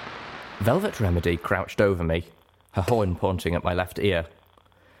 Velvet Remedy crouched over me, her horn pointing at my left ear.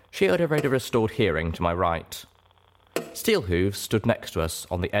 She had already restored hearing to my right. Steel Hooves stood next to us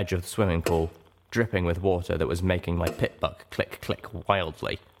on the edge of the swimming pool, dripping with water that was making my pitbuck click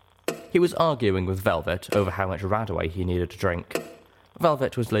wildly. He was arguing with Velvet over how much Radaway he needed to drink.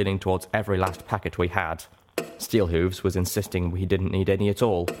 Velvet was leaning towards every last packet we had. Steel Hooves was insisting we didn't need any at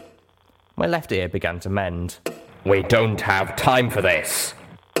all. My left ear began to mend. "We don't have time for this,"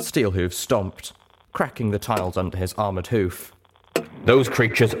 Steel Hooves stomped, cracking the tiles under his armoured hoof. "Those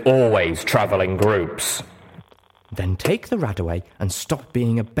creatures always travel in groups." "Then take the Radaway and stop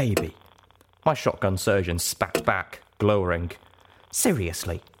being a baby." My shotgun surgeon spat back, glowering.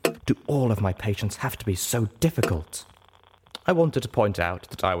 "Seriously, do all of my patients have to be so difficult?" I wanted to point out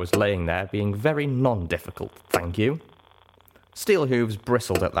that I was laying there being very non-difficult, thank you. Steel Hooves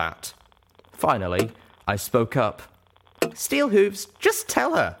bristled at that. Finally, I spoke up. Steelhooves, just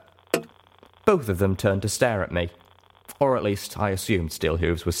tell her. Both of them turned to stare at me. Or at least I assumed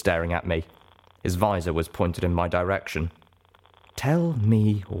Steelhooves was staring at me. His visor was pointed in my direction. Tell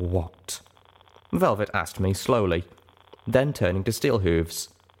me what? Velvet asked me slowly, then turning to Steelhooves.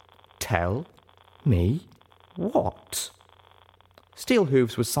 Tell me what?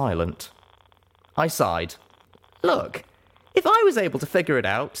 Steelhooves was silent. I sighed. Look, if I was able to figure it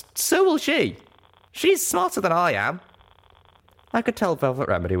out, so will she. She's smarter than I am. I could tell Velvet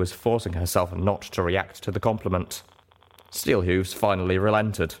Remedy was forcing herself not to react to the compliment. Steelhooves finally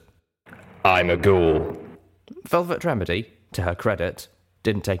relented. I'm a ghoul. Velvet Remedy, to her credit,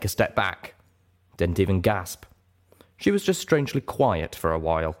 didn't take a step back. Didn't even gasp. She was just strangely quiet for a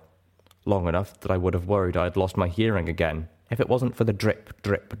while. Long enough that I would have worried I had lost my hearing again if it wasn't for the drip,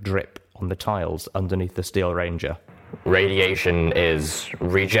 drip, drip on the tiles underneath the Steel Ranger. Radiation is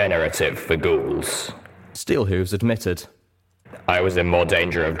regenerative for ghouls, Steelhooves admitted. I was in more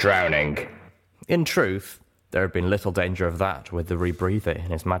danger of drowning. In truth, there had been little danger of that with the rebreather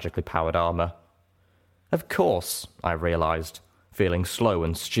in his magically powered armour. Of course, I realised, feeling slow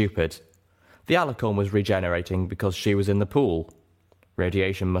and stupid. The alicorn was regenerating because she was in the pool.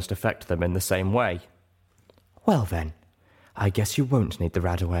 Radiation must affect them in the same way. Well then, I guess you won't need the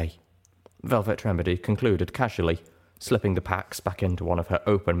Radaway, Velvet Remedy concluded casually, slipping the packs back into one of her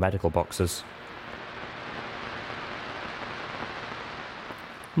open medical boxes.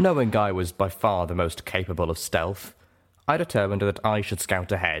 Knowing I was by far the most capable of stealth, I determined that I should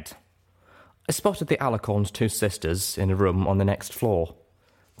scout ahead. I spotted the alicorn's two sisters in a room on the next floor.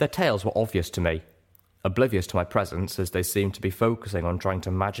 Their tails were obvious to me, oblivious to my presence as they seemed to be focusing on trying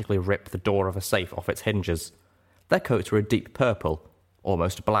to magically rip the door of a safe off its hinges. Their coats were a deep purple,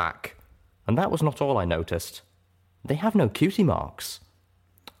 almost black, and that was not all I noticed. They have no cutie marks.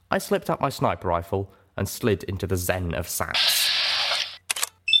 I slipped out my sniper rifle and slid into the zen of Sats.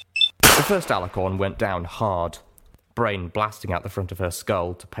 The first alicorn went down hard, brain blasting out the front of her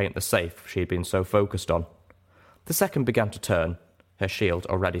skull to paint the safe she had been so focused on. The second began to turn, her shield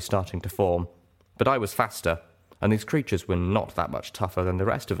already starting to form, but I was faster, and these creatures were not that much tougher than the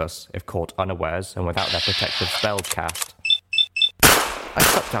rest of us if caught unawares and without their protective spells cast. I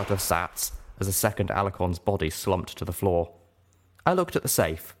stepped out of Sats as the second alicorn's body slumped to the floor. I looked at the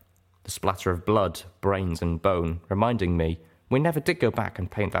safe, the splatter of blood, brains and bone reminding me we never did go back and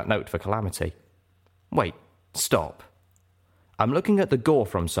paint that note for Calamity. Wait, stop. I'm looking at the gore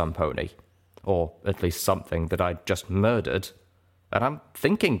from some pony, or at least something that I'd just murdered, and I'm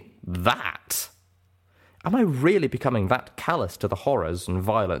thinking that. Am I really becoming that callous to the horrors and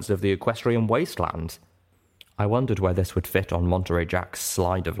violence of the equestrian wasteland? I wondered where this would fit on Monterey Jack's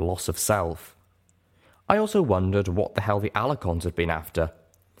slide of loss of self. I also wondered what the hell the alicorns had been after,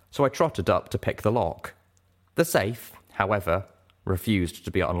 so I trotted up to pick the lock. The safe, however, refused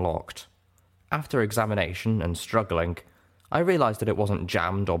to be unlocked. After examination and struggling, I realised that it wasn't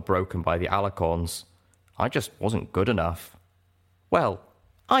jammed or broken by the alicorns. I just wasn't good enough. Well,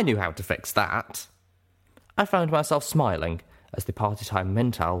 I knew how to fix that. I found myself smiling as the party time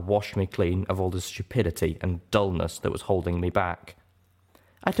mental washed me clean of all the stupidity and dullness that was holding me back.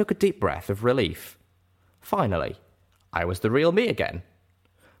 I took a deep breath of relief. Finally, I was the real me again.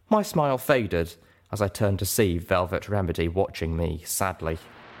 My smile faded as I turned to see Velvet Remedy watching me sadly.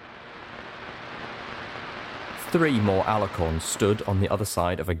 3 more alicorns stood on the other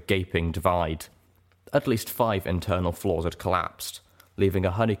side of a gaping divide. At least 5 internal floors had collapsed, leaving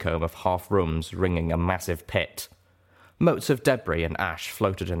a honeycomb of half rooms ringing a massive pit. Motes of debris and ash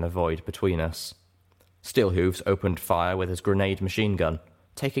floated in the void between us. Steelhooves opened fire with his grenade machine gun,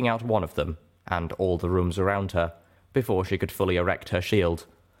 taking out one of them, and all the rooms around her, before she could fully erect her shield.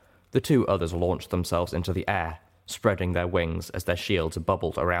 The 2 others launched themselves into the air, spreading their wings as their shields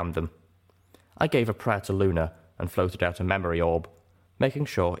bubbled around them. I gave a prayer to Luna and floated out a memory orb, making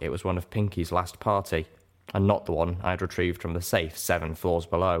sure it was one of Pinky's last party, and not the one I had retrieved from the safe 7 floors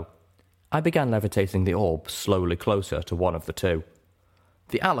below. I began levitating the orb slowly closer to one of the 2.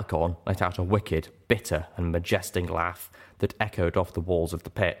 The alicorn let out a wicked, bitter and majestic laugh that echoed off the walls of the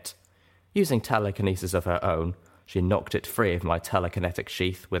pit. Using telekinesis of her own, she knocked it free of my telekinetic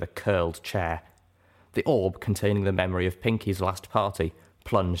sheath with a curled chair. The orb containing the memory of Pinky's last party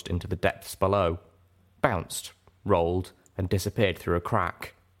plunged into the depths below, bounced, rolled, and disappeared through a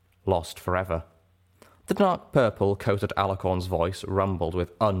crack, lost forever. The dark purple-coated alicorn's voice rumbled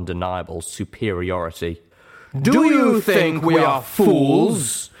with undeniable superiority. Do you think we are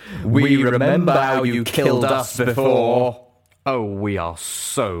fools? We remember how you killed us before. Oh, we are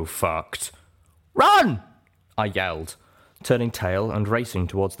so fucked. Run! I yelled, turning tail and racing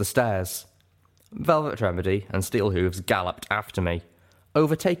towards the stairs. Velvet Remedy and Steelhooves galloped after me,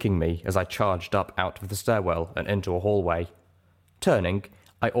 overtaking me as I charged up out of the stairwell and into a hallway. Turning,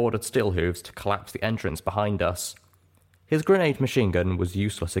 I ordered Steelhooves to collapse the entrance behind us. His grenade machine gun was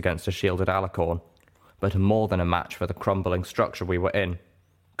useless against a shielded alicorn, but more than a match for the crumbling structure we were in.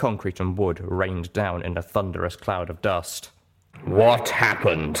 Concrete and wood rained down in a thunderous cloud of dust. What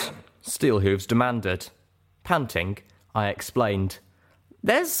happened? Steelhooves demanded. Panting, I explained.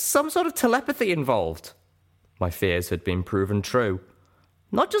 There's some sort of telepathy involved. My fears had been proven true.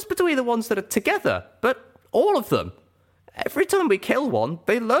 Not just between the ones that are together, but all of them. Every time we kill one,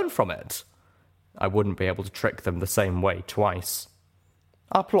 they learn from it. I wouldn't be able to trick them the same way twice.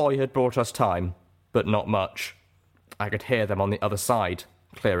 Our ploy had brought us time, but not much. I could hear them on the other side,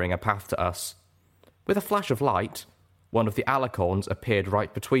 clearing a path to us. With a flash of light, one of the alicorns appeared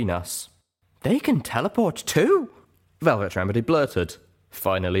right between us. They can teleport too, Velvet Remedy blurted,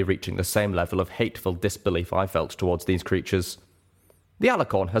 finally reaching the same level of hateful disbelief I felt towards these creatures. The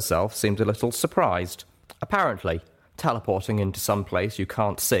alicorn herself seemed a little surprised. Apparently, teleporting into some place you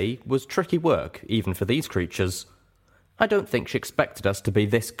can't see was tricky work, even for these creatures. I don't think she expected us to be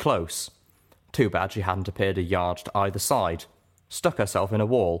this close. Too bad she hadn't appeared a yard to either side, stuck herself in a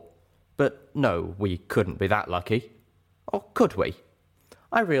wall. But no, we couldn't be that lucky. Or could we?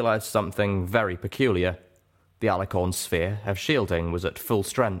 I realised something very peculiar. The alicorn's sphere of shielding was at full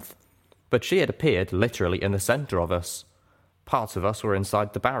strength, but she had appeared literally in the centre of us. Parts of us were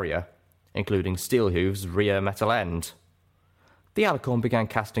inside the barrier, including Steelhooves' rear metal end. The alicorn began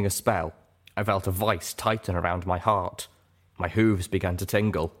casting a spell. I felt a vice tighten around my heart. My hooves began to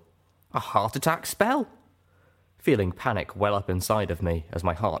tingle. A heart attack spell? Feeling panic well up inside of me as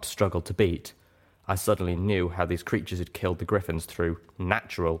my heart struggled to beat, I suddenly knew how these creatures had killed the griffins through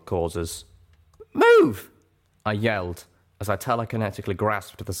natural causes. Move! I yelled as I telekinetically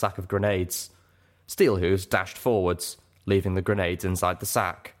grasped the sack of grenades. Steelhooves dashed forwards, leaving the grenades inside the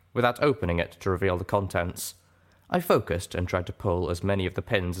sack, without opening it to reveal the contents. I focused and tried to pull as many of the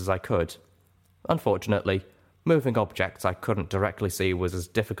pins as I could. Unfortunately, moving objects I couldn't directly see was as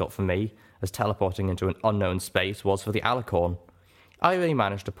difficult for me as teleporting into an unknown space was for the alicorn. I only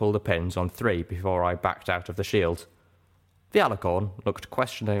managed to pull the pins on 3 before I backed out of the shield. The alicorn looked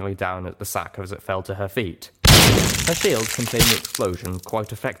questioningly down at the sack as it fell to her feet. Her shield contained the explosion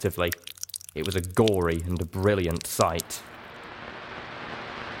quite effectively. It was a gory and a brilliant sight.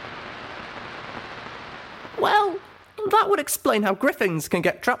 Well, that would explain how griffins can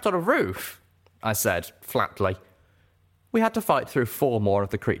get trapped on a roof, I said, flatly. We had to fight through 4 more of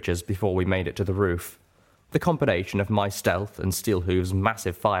the creatures before we made it to the roof. The combination of my stealth and Steelhooves'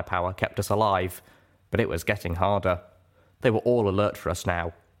 massive firepower kept us alive, but it was getting harder. They were all alert for us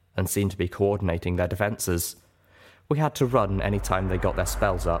now, and seemed to be coordinating their defences. We had to run any time they got their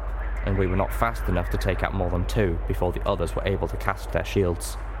spells up, and we were not fast enough to take out more than 2 before the others were able to cast their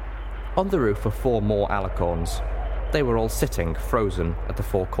shields. On the roof were 4 more alicorns. They were all sitting, frozen, at the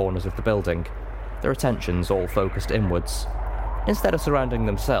 4 corners of the building, their attentions all focused inwards. Instead of surrounding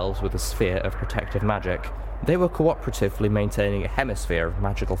themselves with a sphere of protective magic, they were cooperatively maintaining a hemisphere of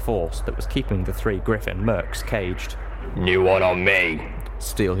magical force that was keeping the 3 griffin mercs caged. New one on me,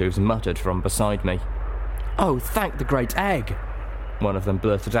 Steelhooves muttered from beside me. Oh, thank the great egg! One of them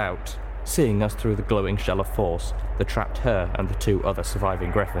blurted out, seeing us through the glowing shell of force that trapped her and the 2 other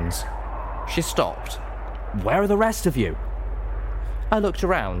surviving griffins. She stopped. Where are the rest of you? I looked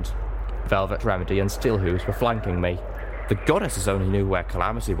around. Velvet Remedy and Steelhooves were flanking me. The goddesses only knew where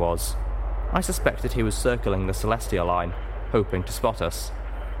Calamity was. I suspected he was circling the Celestial line, hoping to spot us.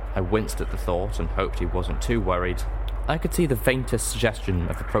 I winced at the thought and hoped he wasn't too worried. I could see the faintest suggestion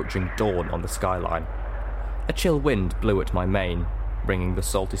of approaching dawn on the skyline. A chill wind blew at my mane, bringing the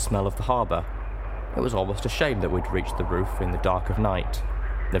salty smell of the harbour. It was almost a shame that we'd reached the roof in the dark of night.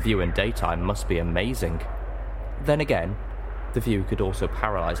 The view in daytime must be amazing. Then again, the view could also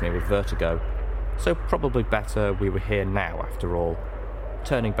paralyse me with vertigo, so probably better we were here now after all.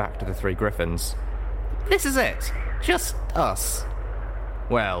 Turning back to the 3 griffins. This is it! Just us.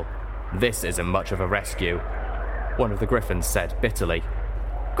 Well, this isn't much of a rescue, one of the griffins said bitterly.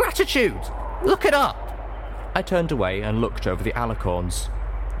 Gratitude! Look it up! I turned away and looked over the alicorns.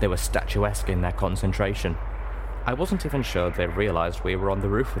 They were statuesque in their concentration. I wasn't even sure they realised we were on the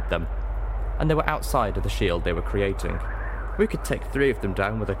roof with them, and they were outside of the shield they were creating. We could take 3 of them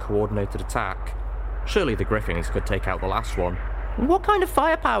down with a coordinated attack. Surely the griffins could take out the last one. What kind of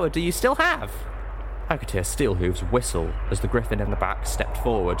firepower do you still have? I could hear Steelhooves whistle as the griffin in the back stepped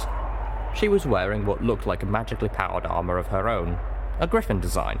forward. She was wearing what looked like a magically powered armour of her own, a griffin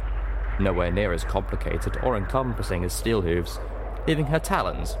design. Nowhere near as complicated or encompassing as Steelhooves, leaving her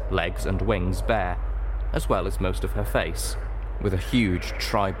talons, legs and wings bare, as well as most of her face, with a huge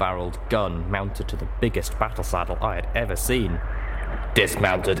tri-barreled gun mounted to the biggest battle saddle I had ever seen.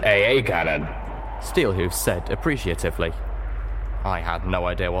 Dismounted AA cannon, Steelhooves said appreciatively. I had no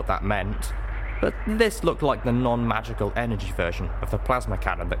idea what that meant, but this looked like the non-magical energy version of the plasma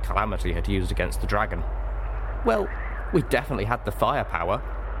cannon that Calamity had used against the dragon. Well, we definitely had the firepower.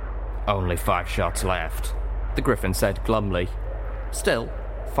 Only 5 shots left, the Griffin said glumly. Still,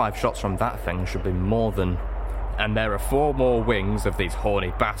 5 shots from that thing should be more than... And there are 4 more wings of these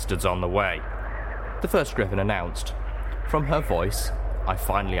horny bastards on the way, the first Griffin announced. From her voice, I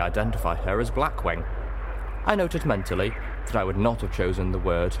finally identified her as Blackwing. I noted mentally that I would not have chosen the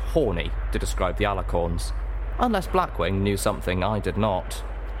word horny to describe the alicorns, unless Blackwing knew something I did not.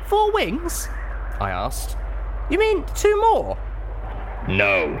 4 wings? I asked. You mean 2 more?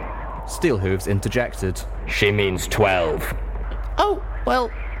 No, Steelhooves interjected. She means 12. Oh,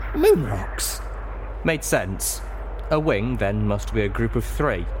 well, moon rocks. Made sense. A wing then must be a group of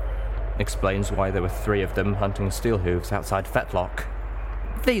 3. Explains why there were 3 of them hunting Steelhooves outside Fetlock.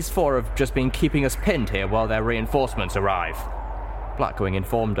 These 4 have just been keeping us pinned here while their reinforcements arrive, Blackwing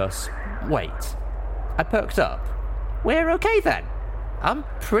informed us. Wait. I perked up. We're okay then. I'm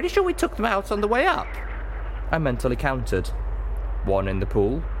pretty sure we took them out on the way up. I mentally counted. 1 in the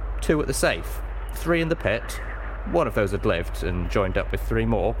pool, 2 at the safe, 3 in the pit. 1 of those had lived and joined up with 3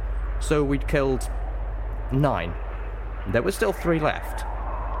 more, so we'd killed 9. There were still 3 left.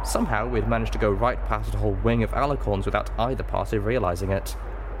 Somehow we'd managed to go right past a whole wing of alicorns without either party realising it.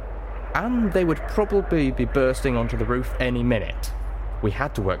 And they would probably be bursting onto the roof any minute. We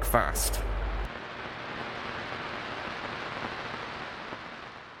had to work fast.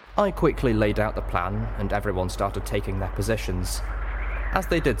 I quickly laid out the plan, and everyone started taking their positions. As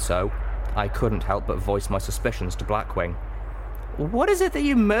they did so, I couldn't help but voice my suspicions to Blackwing. What is it that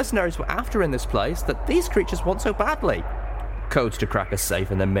you mercenaries were after in this place that these creatures want so badly? Codes to crack a safe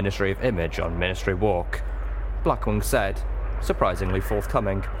in the Ministry of Image on Ministry Walk, Blackwing said, surprisingly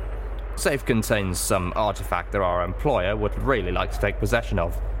forthcoming. Safe contains some artifact that our employer would really like to take possession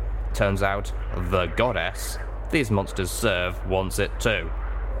of. Turns out, the goddess these monsters serve wants it too.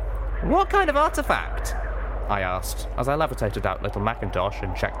 What kind of artifact? I asked, as I levitated out Little Macintosh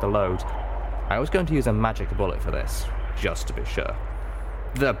and checked the load. I was going to use a magic bullet for this, just to be sure.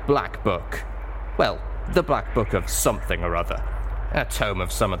 The Black Book. Well, the Black Book of something or other. A tome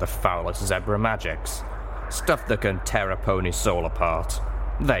of some of the foulest zebra magics. Stuff that can tear a pony's soul apart,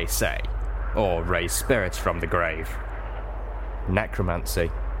 they say, or raise spirits from the grave.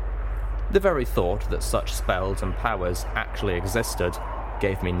 Necromancy. The very thought that such spells and powers actually existed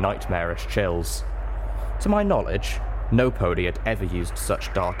gave me nightmarish chills. To my knowledge, no pony had ever used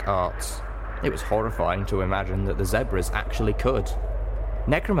such dark arts. It was horrifying to imagine that the zebras actually could.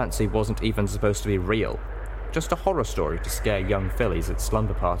 Necromancy wasn't even supposed to be real, just a horror story to scare young fillies at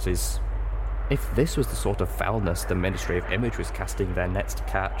slumber parties. If this was the sort of foulness the Ministry of Image was casting their nets to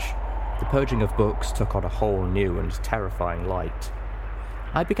catch, the purging of books took on a whole new and terrifying light.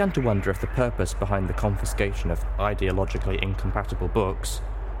 I began to wonder if the purpose behind the confiscation of ideologically incompatible books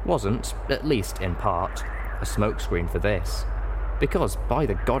wasn't, at least in part, a smokescreen for this. Because, by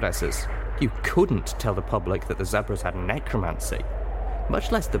the goddesses, you couldn't tell the public that the zebras had necromancy,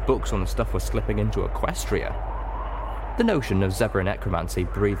 much less the books on the stuff were slipping into Equestria. The notion of zebra necromancy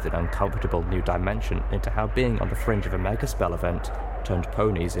breathed an uncomfortable new dimension into how being on the fringe of a megaspell event turned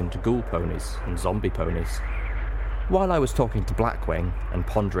ponies into ghoul ponies and zombie ponies. While I was talking to Blackwing and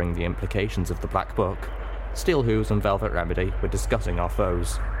pondering the implications of the Black Book, Steelhooves and Velvet Remedy were discussing our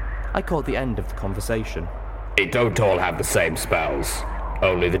foes. I caught the end of the conversation. They don't all have the same spells.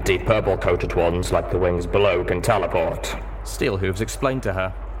 Only the deep purple-coated ones, like the wings below, can teleport. Steelhooves explained to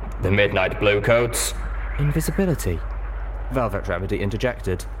her. The midnight blue coats? Invisibility. Velvet Remedy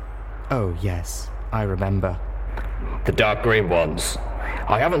interjected. Oh yes, I remember. The dark green ones.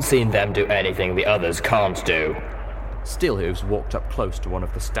 I haven't seen them do anything the others can't do. Steelhooves walked up close to one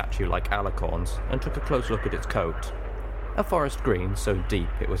of the statue-like alicorns and took a close look at its coat. A forest green so deep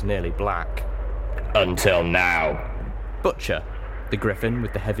it was nearly black. Until now. Butcher, the griffin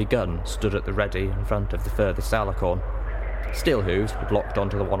with the heavy gun, stood at the ready in front of the furthest alicorn. Steelhooves had locked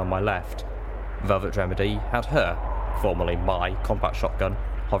onto the one on my left. Velvet Remedy had her, formerly my, combat shotgun,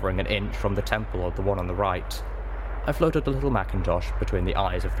 hovering an inch from the temple of the one on the right. I floated a little Macintosh between the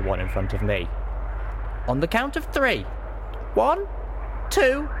eyes of the one in front of me. On the count of 3. 1,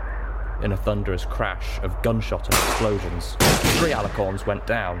 2... In a thunderous crash of gunshot and explosions, 3 alicorns went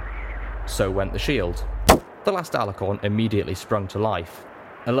down. So went the shield. The last alicorn immediately sprung to life,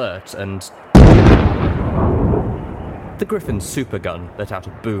 alert and... The Griffin's supergun let out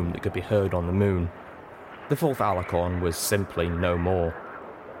a boom that could be heard on the moon. The fourth alicorn was simply no more.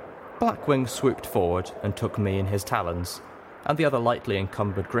 Blackwing swooped forward and took me in his talons, and the other lightly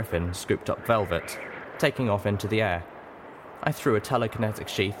encumbered Griffin scooped up Velvet, taking off into the air. I threw a telekinetic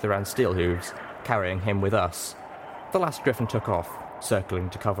sheath around Steelhooves, carrying him with us. The last Griffin took off,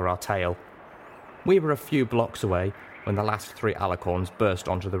 circling to cover our tail. We were a few blocks away when the last three alicorns burst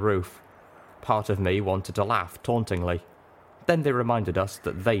onto the roof. Part of me wanted to laugh tauntingly. Then they reminded us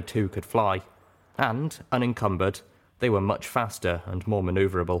that they too could fly, and, unencumbered, they were much faster and more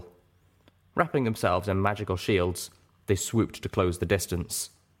manoeuvrable. Wrapping themselves in magical shields, they swooped to close the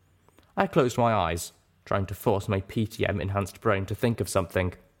distance. I closed my eyes, trying to force my PTM-enhanced brain to think of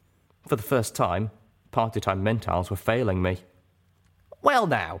something. For the first time, party-time mentals were failing me. "Well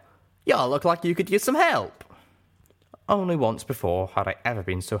now, y'all look like you could use some help." Only once before had I ever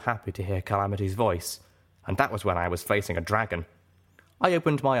been so happy to hear Calamity's voice, and that was when I was facing a dragon. I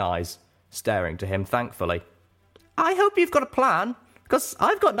opened my eyes, staring to him thankfully. "I hope you've got a plan, 'cause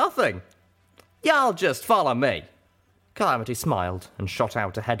I've got nothing. Y'all just follow me." Calamity smiled and shot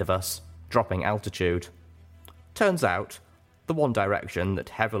out ahead of us, dropping altitude. Turns out, the one direction that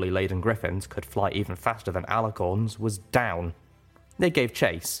heavily laden griffins could fly even faster than alicorns was down. They gave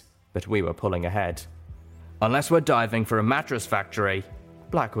chase, but we were pulling ahead. "Unless we're diving for a mattress factory,"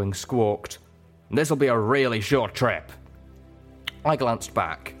 Blackwing squawked. "This'll be a really short trip." I glanced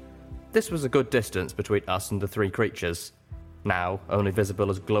back. This was a good distance between us and the three creatures, now only visible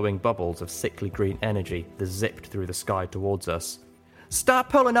as glowing bubbles of sickly green energy that zipped through the sky towards us. "Start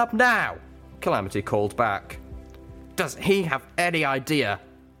pulling up now!" Calamity called back. "Does he have any idea?"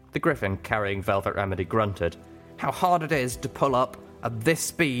 The griffin carrying Velvet Remedy grunted. "How hard it is to pull up at this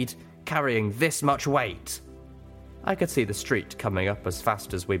speed, carrying this much weight?" I could see the street coming up as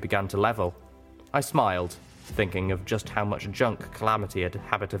fast as we began to level. I smiled, thinking of just how much junk Calamity had a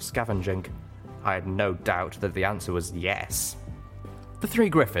habit of scavenging. I had no doubt that the answer was yes. The three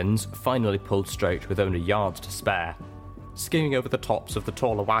griffins finally pulled straight with only yards to spare, skimming over the tops of the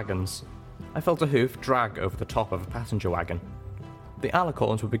taller wagons. I felt a hoof drag over the top of a passenger wagon. The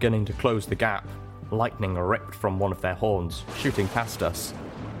alicorns were beginning to close the gap. Lightning ripped from one of their horns, shooting past us.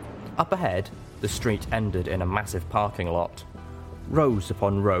 Up ahead, the street ended in a massive parking lot. Rows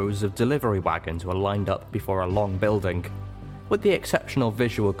upon rows of delivery wagons were lined up before a long building. With the exceptional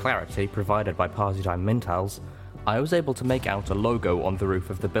visual clarity provided by Party-Time Mintals, I was able to make out a logo on the roof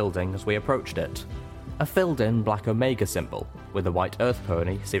of the building as we approached it. A filled-in black Omega symbol, with a white Earth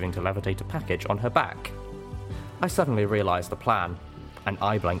pony seeming to levitate a package on her back. I suddenly realised the plan, and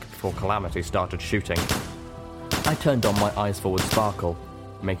eye blinked before Calamity started shooting. I turned on my eyes forward sparkle,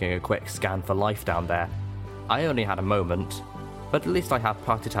 making a quick scan for life down there. I only had a moment, but at least I had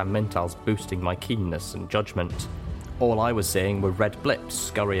Party-Time Mintals boosting my keenness and judgment. All I was seeing were red blips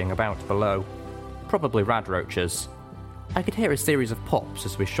scurrying about below, probably radroaches. I could hear a series of pops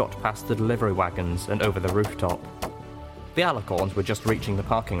as we shot past the delivery wagons and over the rooftop. The alicorns were just reaching the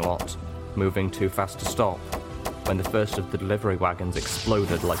parking lot, moving too fast to stop, when the first of the delivery wagons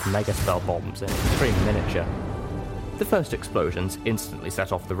exploded like megaspell bombs in extreme miniature. The first explosions instantly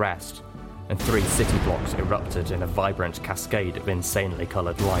set off the rest, and 3 city blocks erupted in a vibrant cascade of insanely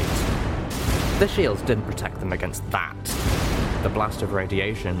coloured light. The shields didn't protect them against that. The blast of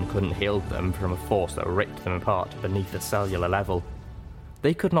radiation couldn't heal them from a force that ripped them apart beneath the cellular level.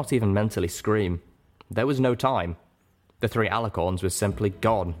 They could not even mentally scream. There was no time. The 3 alicorns were simply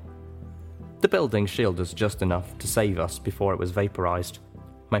gone. The building shielded us just enough to save us before it was vaporised.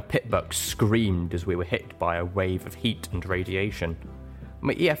 My pitbuck screamed as we were hit by a wave of heat and radiation.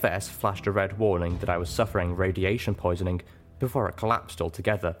 My EFS flashed a red warning that I was suffering radiation poisoning before it collapsed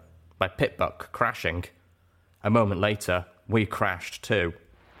altogether, my pitbuck crashing. A moment later, we crashed too.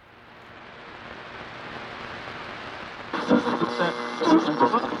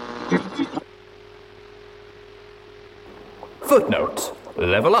 Footnote: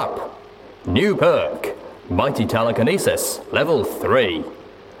 level up. New perk: Mighty Telekinesis, level 3.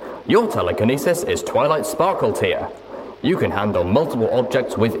 Your telekinesis is Twilight Sparkle tier. You can handle multiple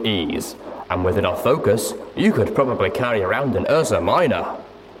objects with ease, and with enough focus, you could probably carry around an Ursa Minor.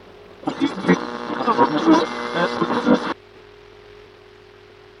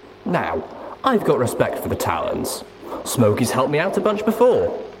 Now, I've got respect for the Talons. Smokey's helped me out a bunch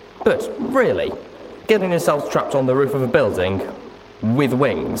before. But really, getting yourself trapped on the roof of a building with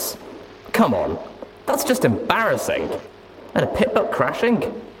wings? Come on, that's just embarrassing. And a pitbuck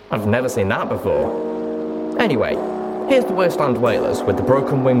crashing? I've never seen that before. Anyway, here's the Wasteland Whalers with the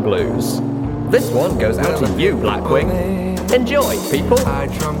Broken Wing Blues. This one goes out to you, Blackwing. Enjoy, people! I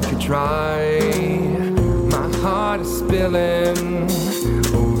drunk to try My heart is spilling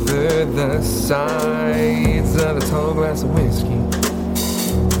over the sides of a tall glass of whiskey.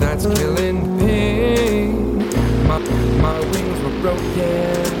 That's killing pain. My wings were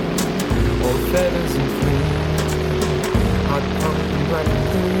broken, all feathers and flame. Heart pumping like a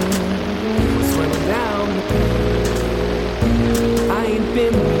pool, swelling down the pain. I ain't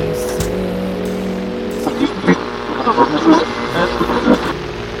been the same.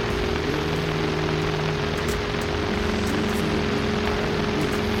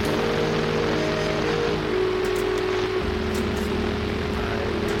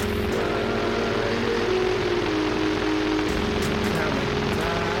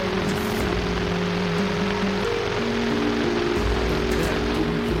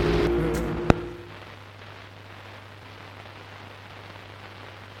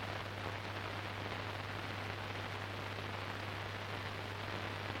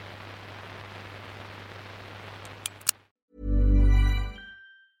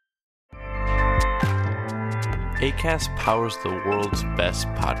 Acast powers the world's best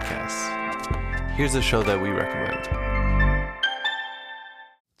podcasts. Here's a show that we recommend.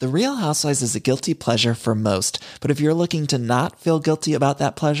 The Real Housewives is a guilty pleasure for most, but if you're looking to not feel guilty about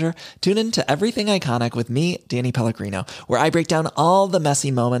that pleasure, tune in to Everything Iconic with me, Danny Pellegrino, where I break down all the messy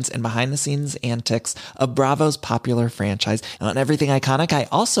moments and behind-the-scenes antics of Bravo's popular franchise. And on Everything Iconic, I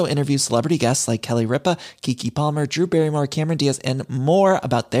also interview celebrity guests like Kelly Ripa, Keke Palmer, Drew Barrymore, Cameron Diaz, and more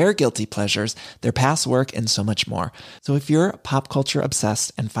about their guilty pleasures, their past work, and so much more. So if you're pop culture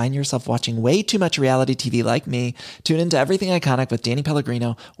obsessed and find yourself watching way too much reality TV like me, tune into Everything Iconic with Danny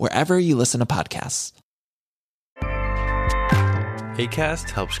Pellegrino, wherever you listen to podcasts. Acast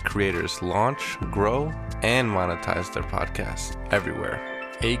helps creators launch, grow, and monetize their podcasts everywhere.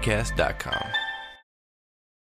 Acast.com.